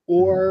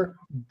 or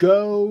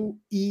go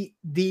eat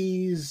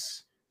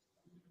these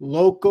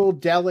local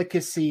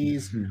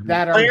delicacies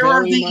that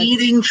are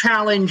eating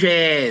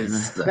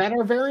challenges that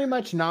are very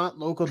much not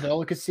local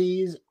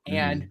delicacies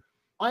and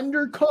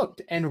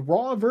undercooked and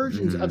raw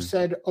versions of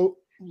said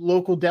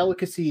local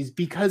delicacies,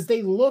 because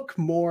they look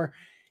more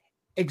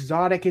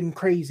exotic and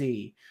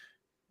crazy,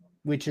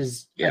 which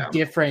is a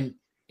different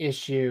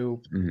issue.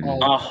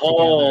 A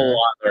whole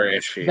other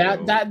issue.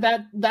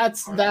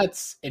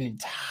 That's an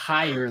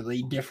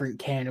entirely different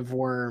can of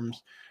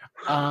worms.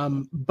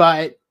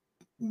 But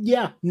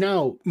yeah,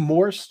 no,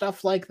 more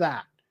stuff like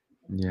that.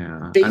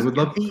 Yeah, I would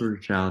love for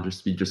challenges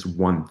to be just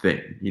one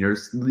thing. You know,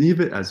 just leave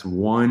it as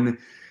one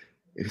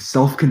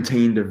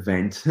self-contained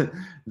event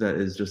that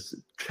is just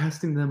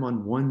testing them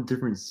on one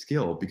different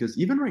skill. Because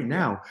even right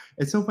now,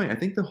 it's so funny. I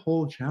think the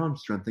whole challenge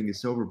strength thing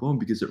is so overblown,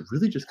 because it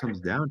really just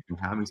comes down to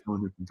having someone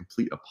who can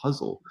complete a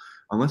puzzle.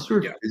 Unless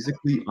you're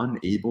physically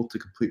unable to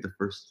complete the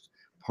first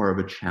part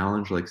of a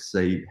challenge, like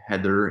say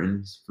Heather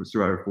in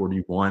Survivor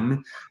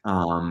 41,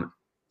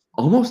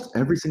 almost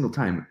every single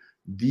time,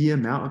 the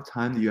amount of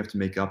time that you have to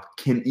make up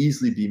can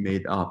easily be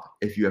made up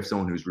if you have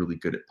someone who's really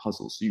good at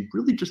puzzles. So you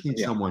really just need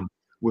someone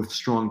with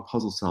strong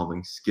puzzle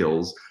solving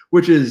skills,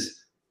 which is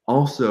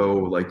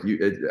also like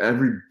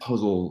every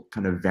puzzle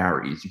kind of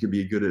varies. You can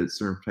be good at a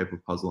certain type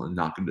of puzzle and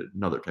not good at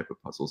another type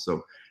of puzzle.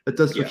 So it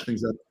does switch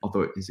things up,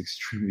 although it is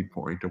extremely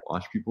boring to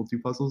watch people do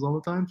puzzles all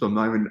the time. So I'm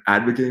not even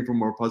advocating for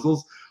more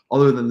puzzles,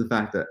 other than the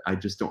fact that I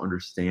just don't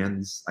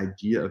understand this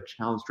idea of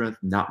challenge strength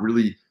not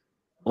really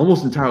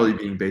almost entirely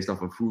being based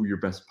off of who your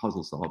best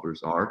puzzle solvers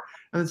are.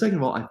 And then second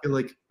of all, I feel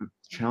like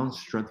challenge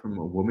strength from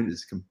a woman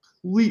is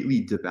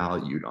completely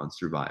devalued on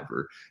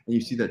Survivor. And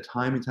you see that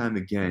time and time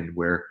again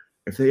where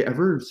if they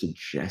ever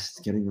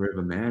suggest getting rid of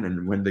a man,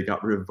 and when they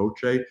got rid of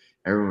Voce,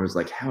 everyone was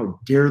like, how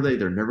dare they?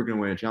 They're never going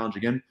to win a challenge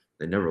again.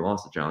 They never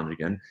lost a challenge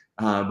again.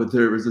 But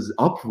there was this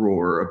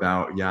uproar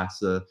about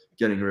Yasa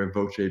getting rid of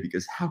Voce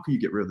because how can you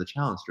get rid of the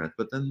challenge strength?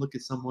 But then look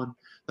at someone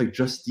like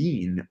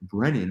Justine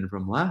Brennan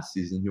from last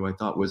season, who I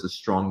thought was a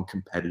strong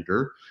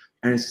competitor.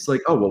 And it's just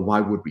like, oh well, why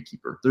would we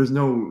keep her? There's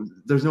no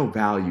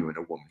value in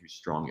a woman who's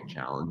strong at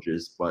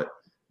challenges. But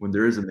when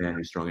there is a man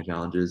who's strong at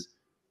challenges,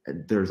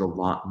 there's a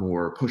lot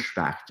more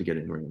pushback to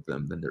getting rid of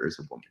them than there is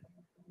a woman.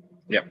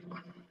 Yep.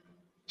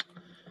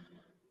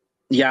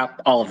 Yeah,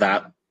 all of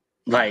that.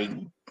 Like,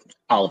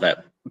 all of it.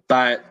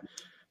 But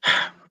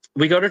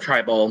we go to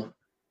Tribal.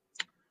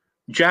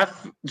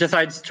 Jeff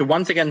decides to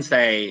once again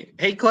say,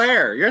 hey,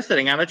 Claire, you're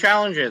sitting out of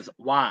challenges.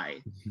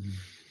 Why?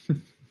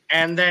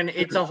 And then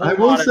it's a whole I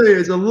will say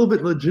it's a little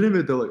bit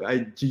legitimate though.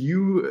 Like, do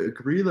you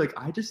agree? Like,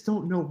 I just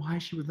don't know why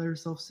she would let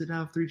herself sit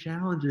out 3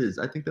 challenges.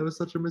 I think that was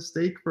such a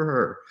mistake for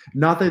her.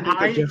 Not that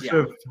I think that Jeff should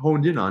have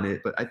honed in on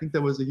it, but I think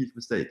that was a huge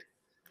mistake.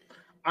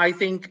 I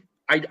think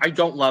I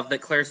don't love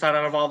that Claire sat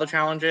out of all the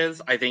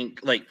challenges. I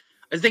think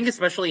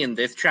especially in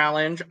this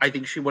challenge, I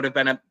think she would have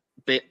been a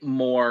bit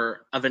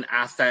more of an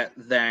asset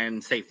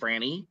than say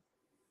Franny.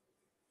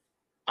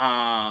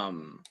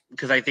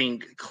 Because I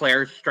think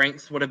Claire's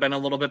strengths would have been a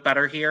little bit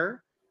better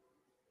here.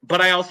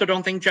 But I also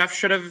don't think Jeff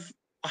should have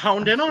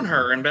honed in on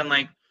her and been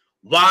like,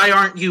 why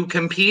aren't you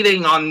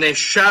competing on this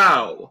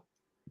show?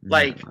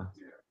 Like,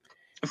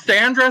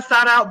 Sandra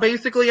sat out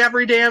basically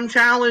every damn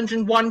challenge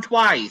and won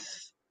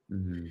twice.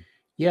 Mm-hmm.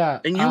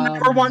 Yeah. And you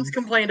never once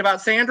complained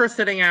about Sandra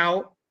sitting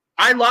out.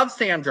 I love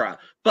Sandra.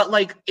 But,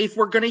 like, if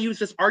we're going to use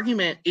this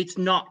argument, it's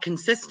not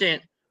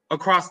consistent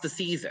across the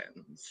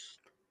seasons.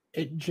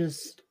 It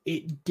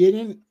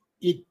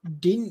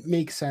didn't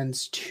make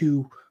sense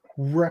to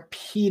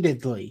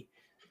repeatedly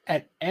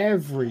at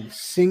every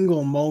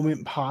single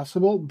moment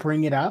possible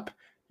bring it up,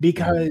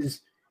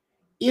 because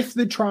if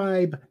the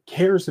tribe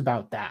cares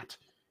about that,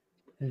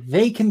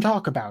 they can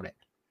talk about it.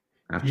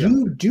 Absolutely.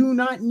 You do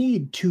not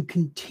need to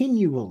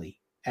continually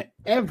at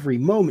every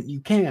moment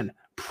you can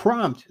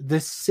prompt the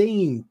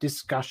same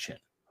discussion.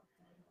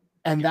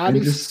 And that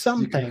is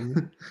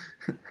something.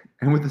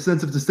 And with the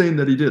sense of disdain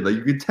that he did, like,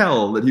 you could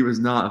tell that he was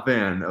not a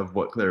fan of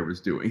what Claire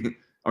was doing,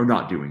 or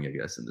not doing, I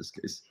guess, in this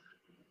case.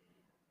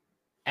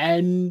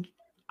 And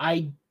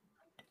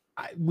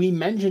we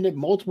mentioned it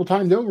multiple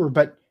times over,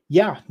 but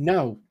yeah,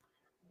 no,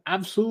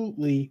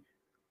 absolutely,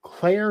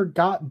 Claire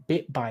got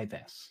bit by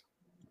this.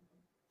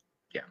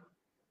 Yeah.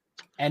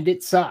 And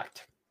it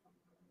sucked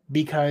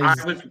because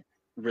I was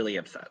really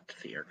upset to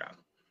see her go.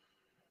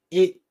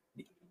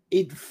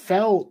 It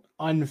felt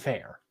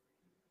unfair.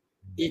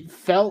 It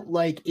felt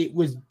like it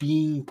was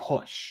being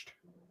pushed.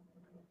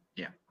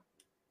 Yeah.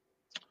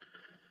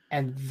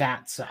 And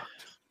that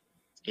sucked.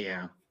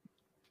 Yeah.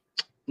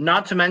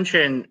 Not to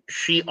mention,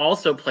 she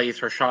also plays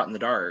her shot in the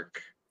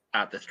dark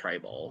at this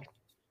tribal.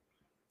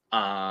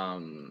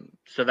 So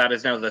that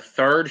is now the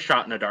 3rd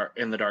shot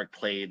in the dark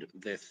played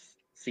this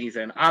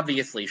season.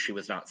 Obviously, she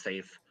was not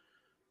safe.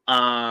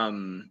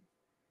 So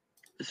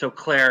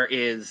Claire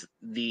is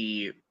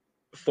the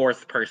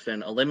 4th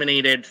person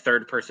eliminated,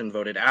 3rd person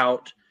voted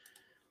out.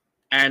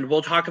 And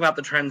we'll talk about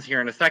the trends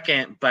here in a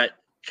second, but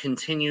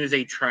continues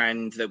a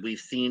trend that we've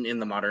seen in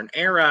the modern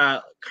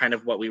era, kind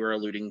of what we were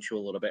alluding to a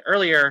little bit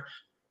earlier,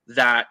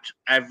 that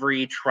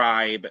every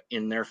tribe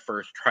in their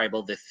first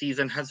tribal this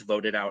season has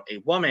voted out a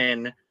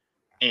woman,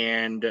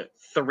 and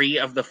 3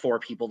 of the 4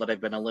 people that have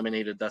been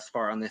eliminated thus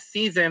far on this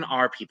season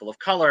are people of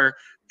color,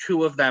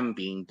 2 of them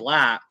being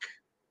Black,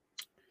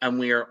 and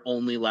we are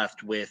only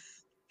left with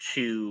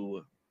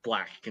 2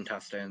 Black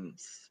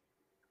contestants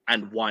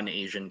and 1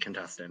 Asian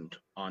contestant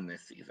on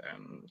this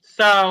season.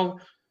 So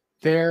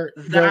there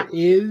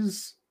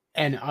is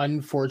an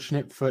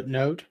unfortunate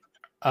footnote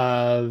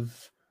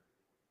of,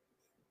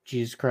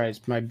 Jesus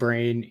Christ, my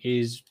brain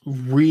is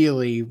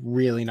really,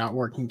 really not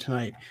working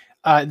tonight.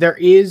 There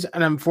is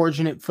an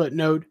unfortunate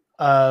footnote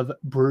of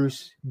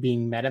Bruce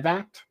being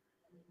medevaced.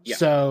 Yeah.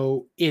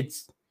 So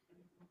it's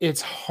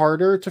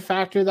harder to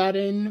factor that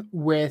in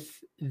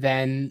with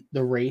than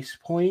the race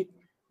point,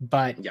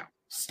 but yeah,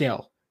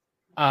 still.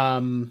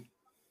 3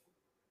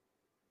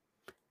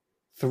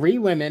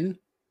 women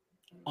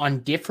on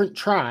different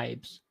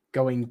tribes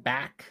going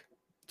back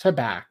to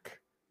back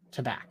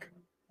to back.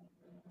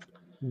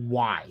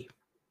 Why?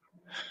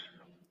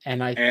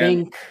 And I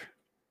think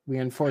we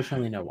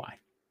unfortunately know why.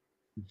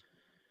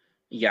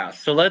 Yeah,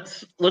 so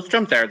let's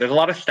jump there. There's a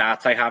lot of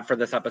stats I have for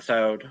this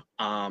episode,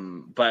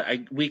 but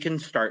we can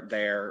start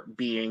there,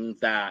 being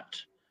that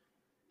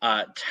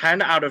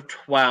 10 out of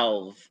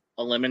 12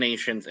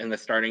 eliminations in the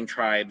starting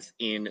tribes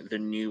in the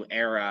new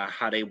era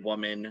had a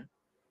woman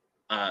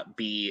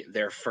be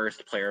their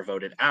first player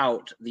voted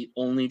out. The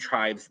only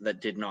tribes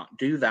that did not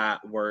do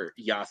that were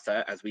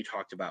Yasa, as we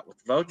talked about with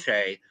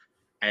Voce,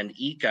 and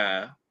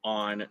Ika,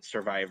 on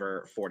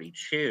Survivor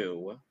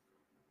 42.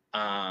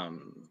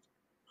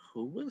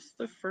 Who was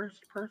the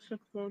first person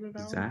voted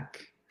out? Zach.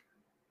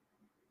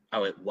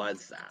 Oh, it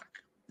was Zach.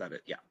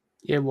 Yeah.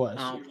 It was.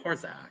 Oh, poor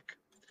Zach.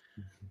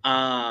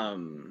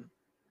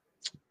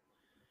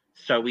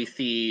 So we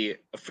see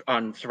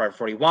on Survivor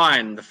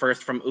 41, the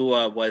first from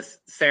UA was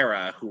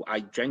Sarah, who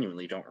I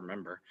genuinely don't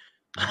remember,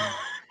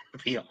 to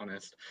be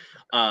honest.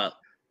 The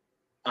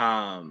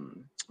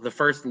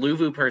first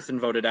Luvu person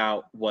voted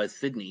out was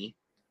Sydney.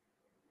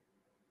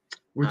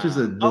 Which is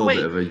a little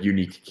bit of a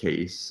unique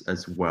case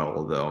as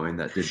well, though. I mean,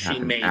 that did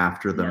happen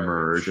after the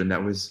merge, and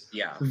that was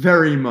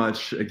very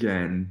much,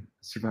 again,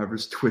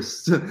 Survivor's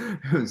twist.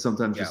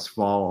 Sometimes just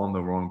fall on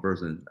the wrong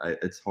person.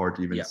 It's hard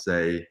to even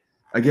say.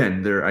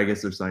 Again, I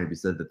guess there's something to be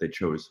said that they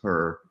chose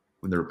her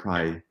when there were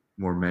probably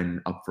more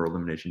men up for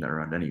elimination that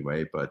round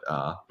anyway. But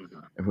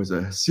it was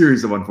a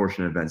series of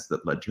unfortunate events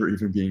that led to her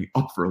even being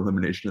up for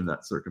elimination in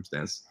that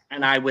circumstance.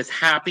 And I was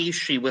happy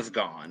she was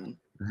gone.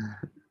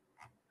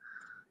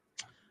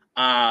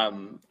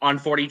 On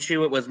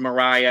 42, it was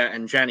Mariah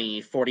and Jenny.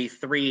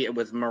 43, it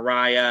was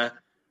Mariah,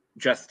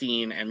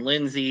 Justine, and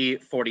Lindsay.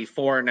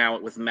 44, now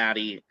it was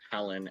Maddie,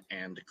 Helen,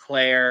 and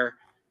Claire.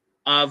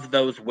 Of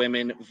those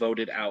women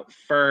voted out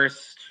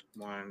first,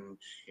 1,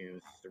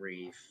 2,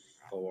 3,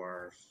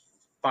 4,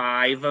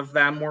 5 of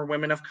them were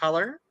women of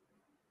color,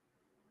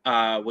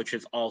 which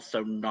is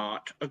also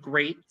not a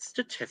great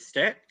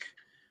statistic.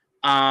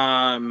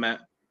 If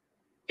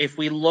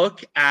we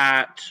look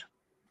at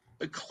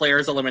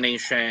Claire's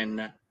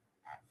elimination,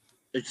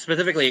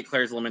 specifically at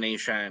Claire's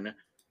elimination,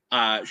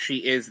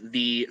 she is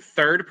the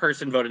third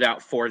person voted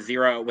out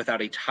 4-0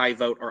 without a tie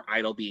vote or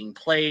idol being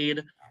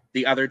played.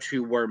 The other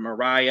two were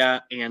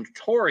Mariah and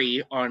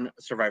Tori on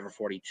Survivor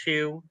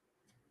 42.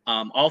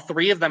 All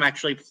three of them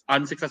actually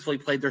unsuccessfully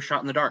played their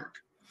shot in the dark.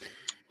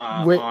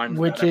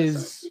 Which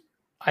is,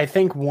 I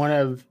think, one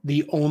of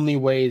the only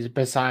ways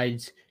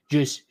besides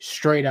just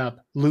straight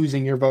up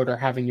losing your vote or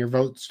having your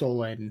vote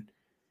stolen.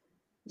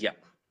 Yeah.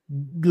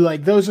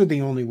 Like, those are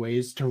the only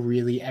ways to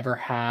really ever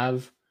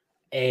have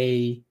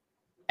a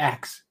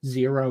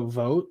X0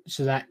 vote.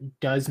 So that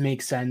does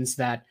make sense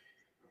that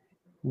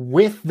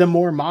with the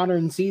more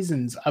modern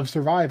seasons of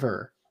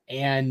Survivor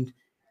and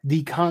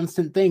the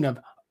constant thing of,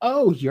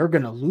 oh, you're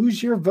going to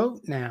lose your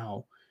vote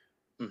now.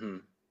 Mm-hmm.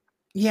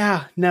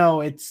 Yeah,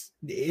 no, it's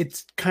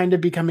kind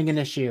of becoming an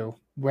issue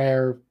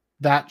where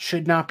that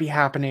should not be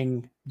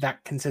happening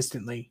that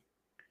consistently.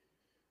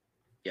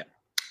 Yeah.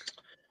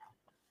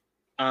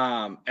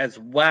 As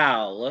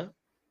well,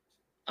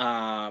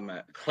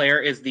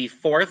 Claire is the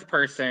fourth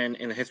person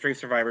in the history of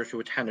Survivor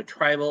to attend a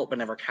tribal but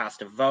never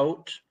cast a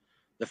vote.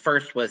 The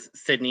first was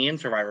Sydney in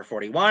Survivor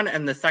 41,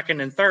 and the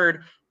second and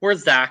third were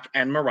Zach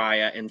and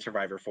Mariah in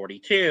Survivor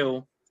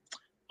 42.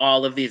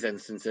 All of these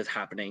instances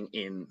happening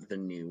in the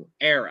new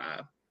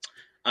era.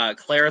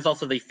 Claire is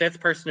also the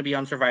fifth person to be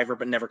on Survivor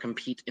but never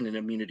compete in an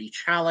immunity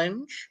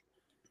challenge.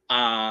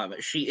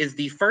 She is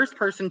the first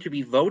person to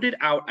be voted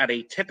out at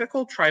a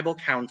typical tribal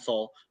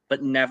council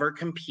but never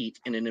compete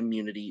in an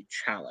immunity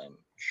challenge.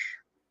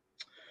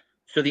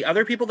 So the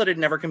other people that had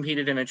never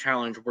competed in a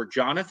challenge were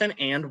Jonathan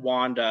and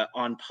Wanda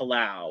on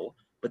Palau,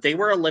 but they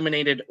were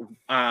eliminated.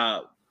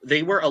 Not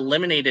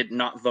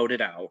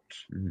voted out.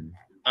 Mm-hmm.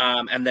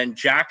 And then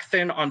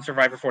Jackson on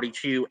Survivor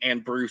 42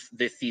 and Bruce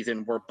this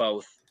season were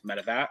both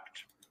medevaced.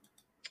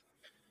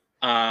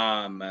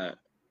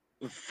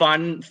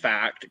 Fun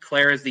fact,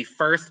 Claire is the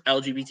first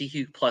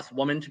LGBTQ plus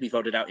woman to be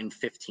voted out in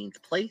 15th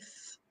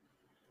place.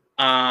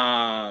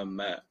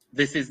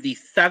 This is the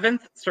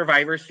 7th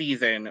Survivor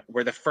season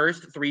where the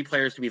first 3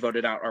 players to be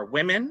voted out are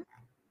women.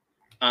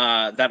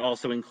 That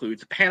also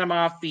includes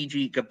Panama,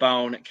 Fiji,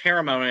 Gabon,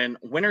 Caramoan,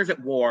 Winners at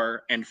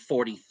War, and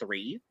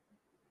 43.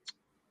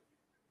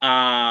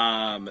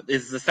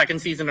 This is the second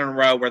season in a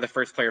row where the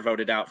first player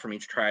voted out from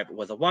each tribe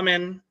was a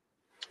woman.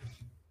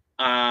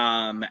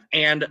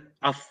 And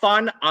a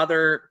fun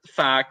other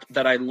fact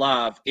that I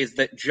love is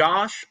that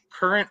Josh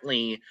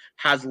currently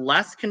has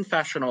less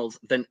confessionals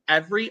than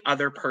every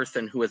other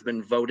person who has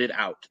been voted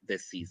out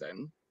this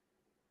season.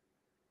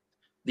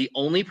 The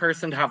only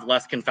person to have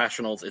less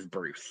confessionals is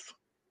Bruce.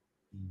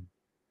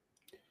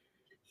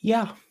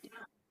 Yeah.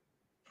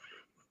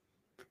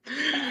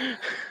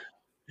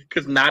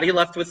 Because Maddie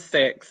left with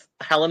 6.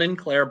 Helen and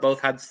Claire both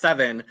had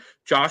 7.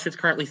 Josh is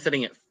currently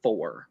sitting at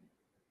 4.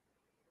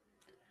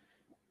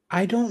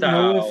 I don't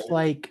know if,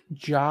 like,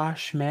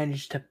 Josh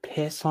managed to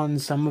piss on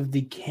some of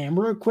the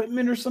camera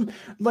equipment or something.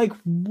 Like,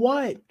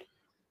 what?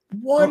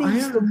 What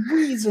is the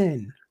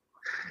reason?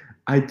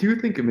 I do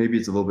think maybe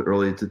it's a little bit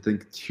early to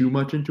think too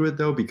much into it,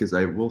 though, because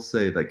I will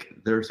say, like,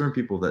 there are certain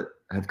people that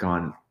have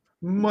gone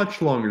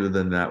much longer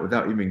than that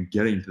without even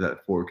getting to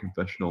that 4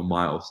 confessional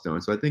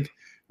milestone. So I think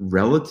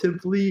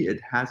relatively it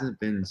hasn't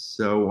been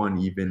so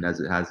uneven as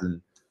it has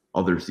in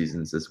other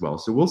seasons as well.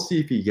 So we'll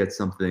see if he gets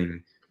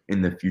something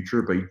in the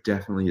future, but he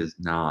definitely has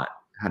not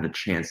had a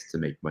chance to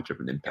make much of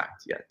an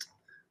impact yet.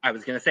 I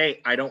was going to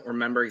say, I don't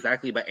remember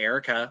exactly, but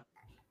Erica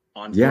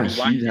on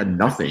 41 she had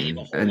nothing.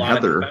 And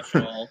Heather.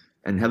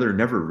 And Heather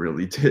never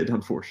really did,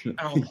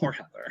 unfortunately. Oh, poor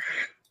Heather.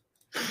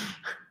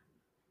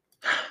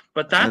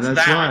 But And that's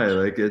that's that. why,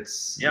 like,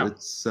 there's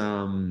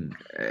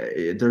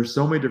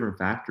so many different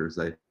factors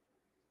I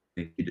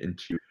think lead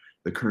into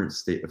the current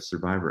state of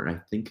Survivor. And I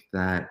think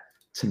that,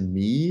 to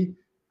me,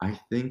 I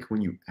think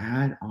when you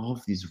add all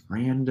of these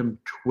random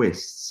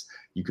twists,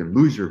 you can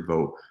lose your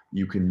vote.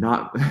 You can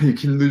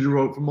lose your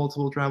vote for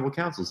multiple tribal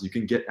councils. You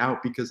can get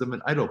out because of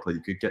an idol play.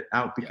 You could get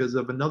out because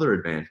of another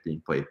advantage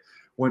being played.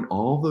 When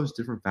all those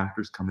different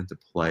factors come into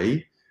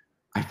play,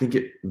 I think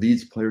it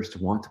leads players to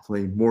want to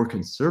play more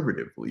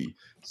conservatively.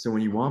 So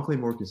when you want to play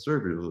more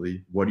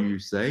conservatively, what do you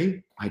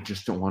say? I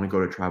just don't want to go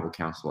to tribal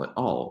council at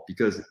all.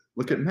 Because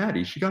look at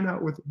Maddie. She got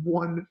out with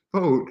 1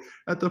 vote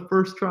at the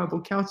first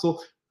tribal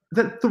council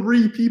that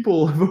 3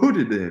 people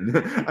voted in.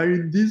 I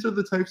mean, these are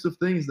the types of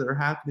things that are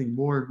happening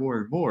more and more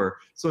and more.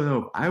 So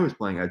if I was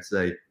playing, I'd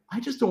say, I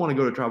just don't want to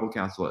go to tribal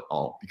council at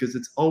all, because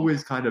it's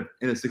always kind of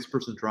in a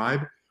 6-person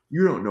tribe.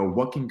 You don't know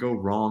what can go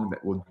wrong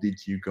that will lead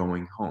to you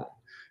going home.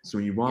 So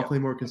when you want to play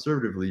more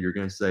conservatively, you're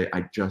going to say,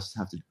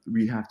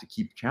 we have to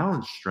keep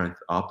challenge strength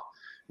up,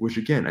 which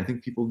again, I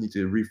think people need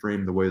to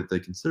reframe the way that they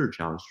consider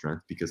challenge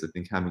strength, because I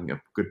think having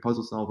a good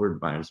puzzle solver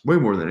matters way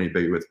more than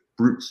anybody with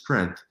brute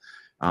strength.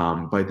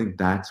 But I think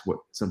that's what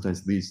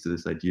sometimes leads to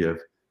this idea of,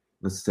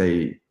 let's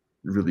say,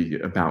 really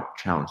about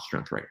challenge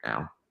strength right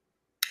now,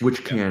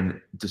 which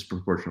can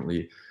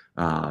disproportionately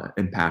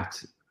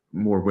impact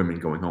more women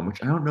going home,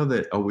 which I don't know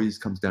that always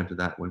comes down to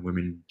that when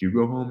women do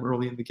go home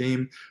early in the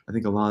game. I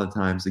think a lot of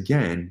times,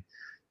 again,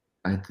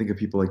 I think of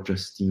people like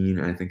Justine,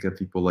 and I think of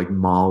people like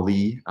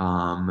Molly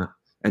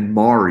and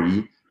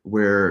Mari,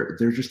 where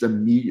they're just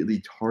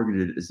immediately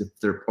targeted as if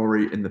they're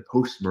already in the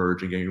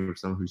post-merge and getting with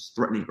someone who's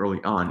threatening early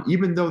on,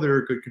 even though they're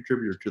a good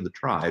contributor to the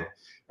tribe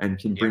and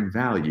can bring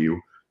value.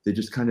 They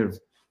just kind of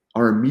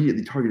are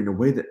immediately targeted in a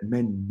way that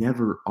men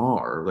never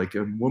are. Like,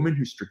 a woman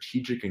who's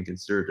strategic and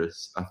considered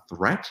a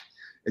threat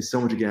is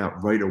someone to get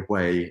out right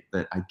away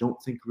that I don't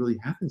think really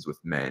happens with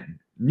men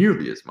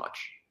nearly as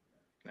much.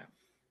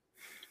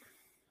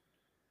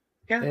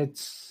 Yeah.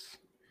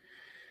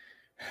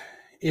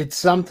 It's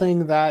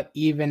something that,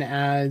 even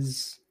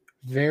as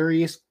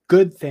various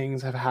good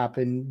things have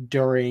happened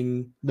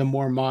during the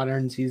more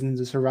modern seasons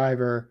of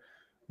Survivor,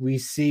 we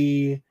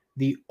see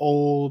the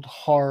old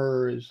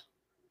horrors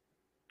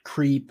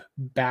creep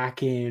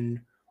back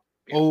in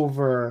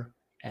over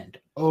and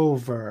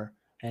over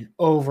and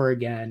over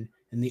again.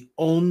 And the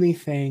only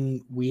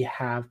thing we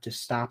have to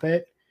stop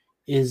it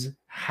is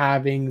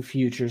having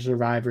future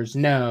survivors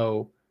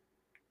know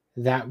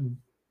that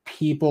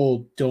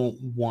people don't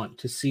want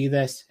to see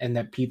this and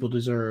that people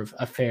deserve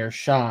a fair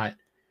shot,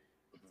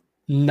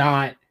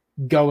 not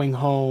going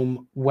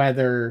home,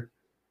 whether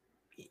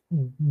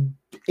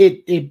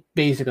it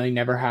basically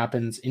never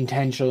happens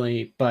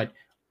intentionally, but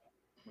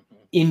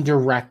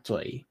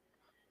indirectly,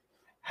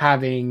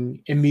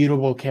 having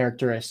immutable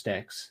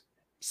characteristics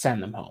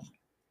send them home,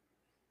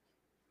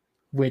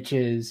 which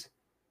is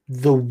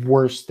the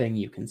worst thing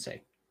you can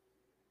say.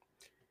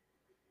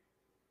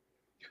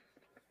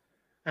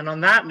 And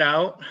on that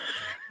note,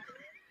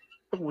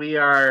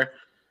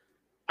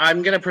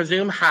 I'm going to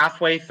presume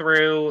halfway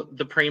through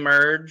the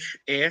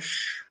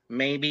pre-merge-ish,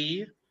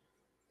 maybe.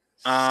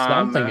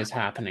 Something is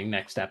happening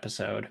next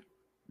episode.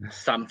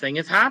 Something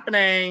is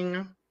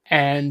happening.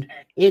 And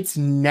it's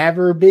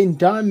never been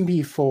done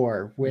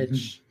before,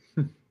 which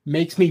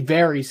makes me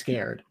very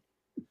scared,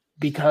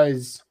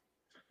 because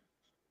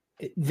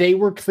they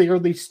were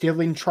clearly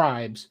stealing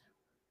tribes,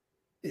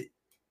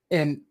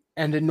 and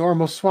a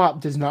normal swap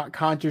does not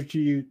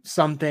contribute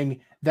something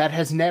that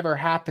has never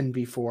happened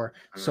before.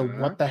 So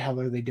what the hell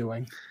are they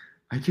doing?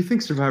 I do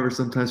think Survivor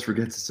sometimes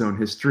forgets its own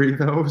history,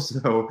 though.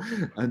 So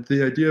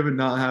the idea of it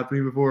not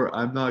happening before,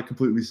 I'm not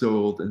completely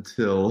sold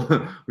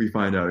until we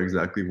find out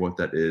exactly what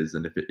that is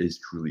and if it is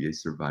truly a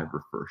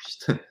Survivor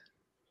first. I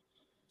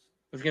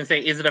was going to say,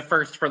 is it a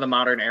first for the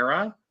modern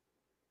era?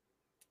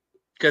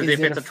 Because if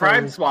it's a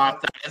tribe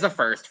swap, that is a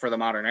first for the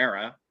modern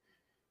era.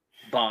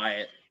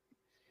 But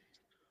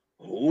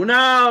who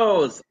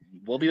knows?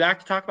 We'll be back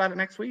to talk about it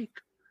next week.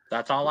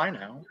 That's all I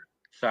know.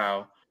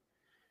 So,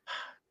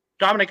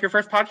 Dominic, your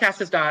first podcast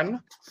is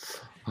done.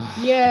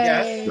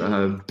 Yay!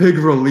 Yes. Big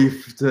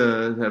relief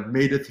to have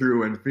made it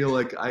through and feel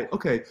like I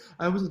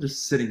wasn't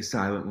just sitting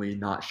silently,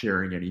 not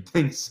sharing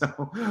anything.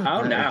 So,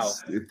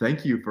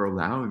 thank you for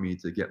allowing me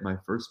to get my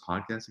first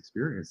podcast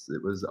experience.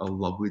 It was a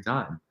lovely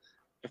time.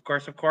 Of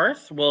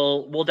course.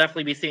 We'll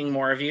definitely be seeing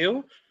more of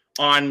you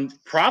on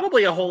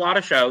probably a whole lot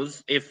of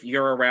shows if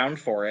you're around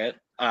for it.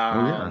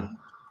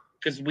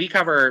 Because we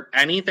cover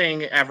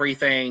anything,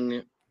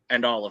 everything,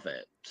 and all of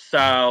it.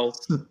 So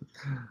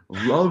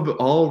love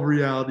all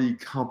reality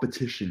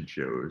competition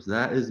shows.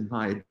 That is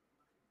my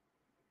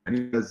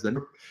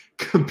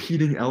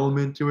competing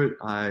element to it.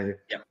 I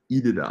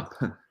eat it up.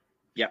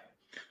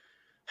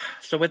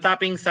 So with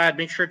that being said,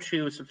 make sure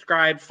to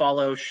subscribe,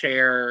 follow,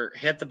 share,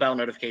 hit the bell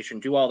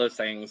notification, do all those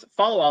things.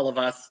 Follow all of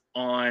us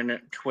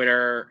on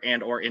Twitter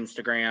and or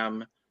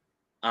Instagram.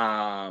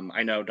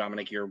 I know,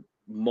 Dominic, you're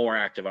more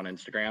active on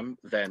Instagram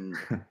than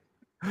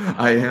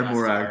I am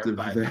more Lestar, active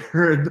but-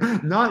 there.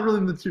 Not really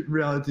in the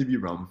reality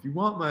TV realm. If you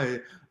want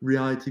my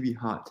reality TV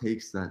hot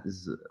takes, that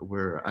is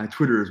where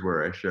Twitter is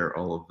where I share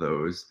all of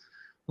those.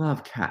 A lot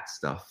of cat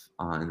stuff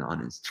on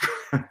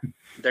Instagram.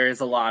 There is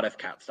a lot of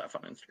cat stuff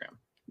on Instagram.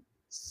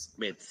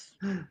 It's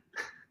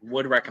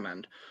would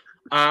recommend.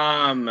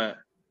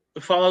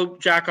 Follow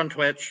Jack on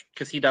Twitch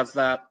because he does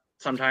that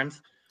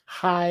sometimes.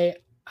 Hi.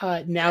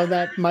 Now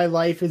that my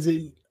life is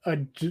a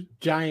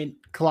giant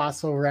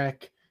colossal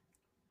wreck,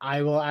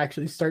 I will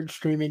actually start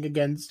streaming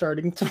again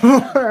starting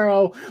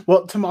tomorrow.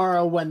 Well,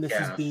 tomorrow when this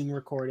is being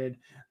recorded.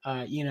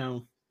 Time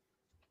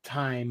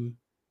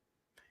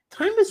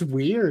is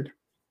weird.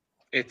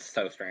 It's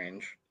so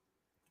strange.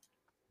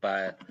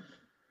 But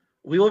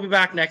we will be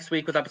back next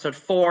week with episode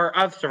 4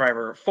 of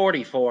Survivor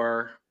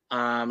 44.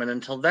 And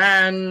until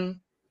then,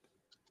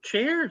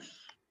 cheers.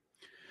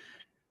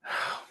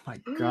 Oh my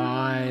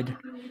god.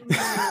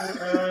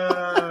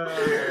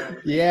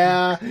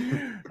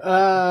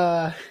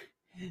 Yeah.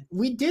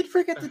 We did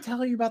forget to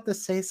tell you about the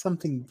Say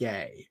Something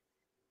Gay.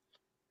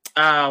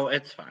 Oh,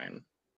 it's fine.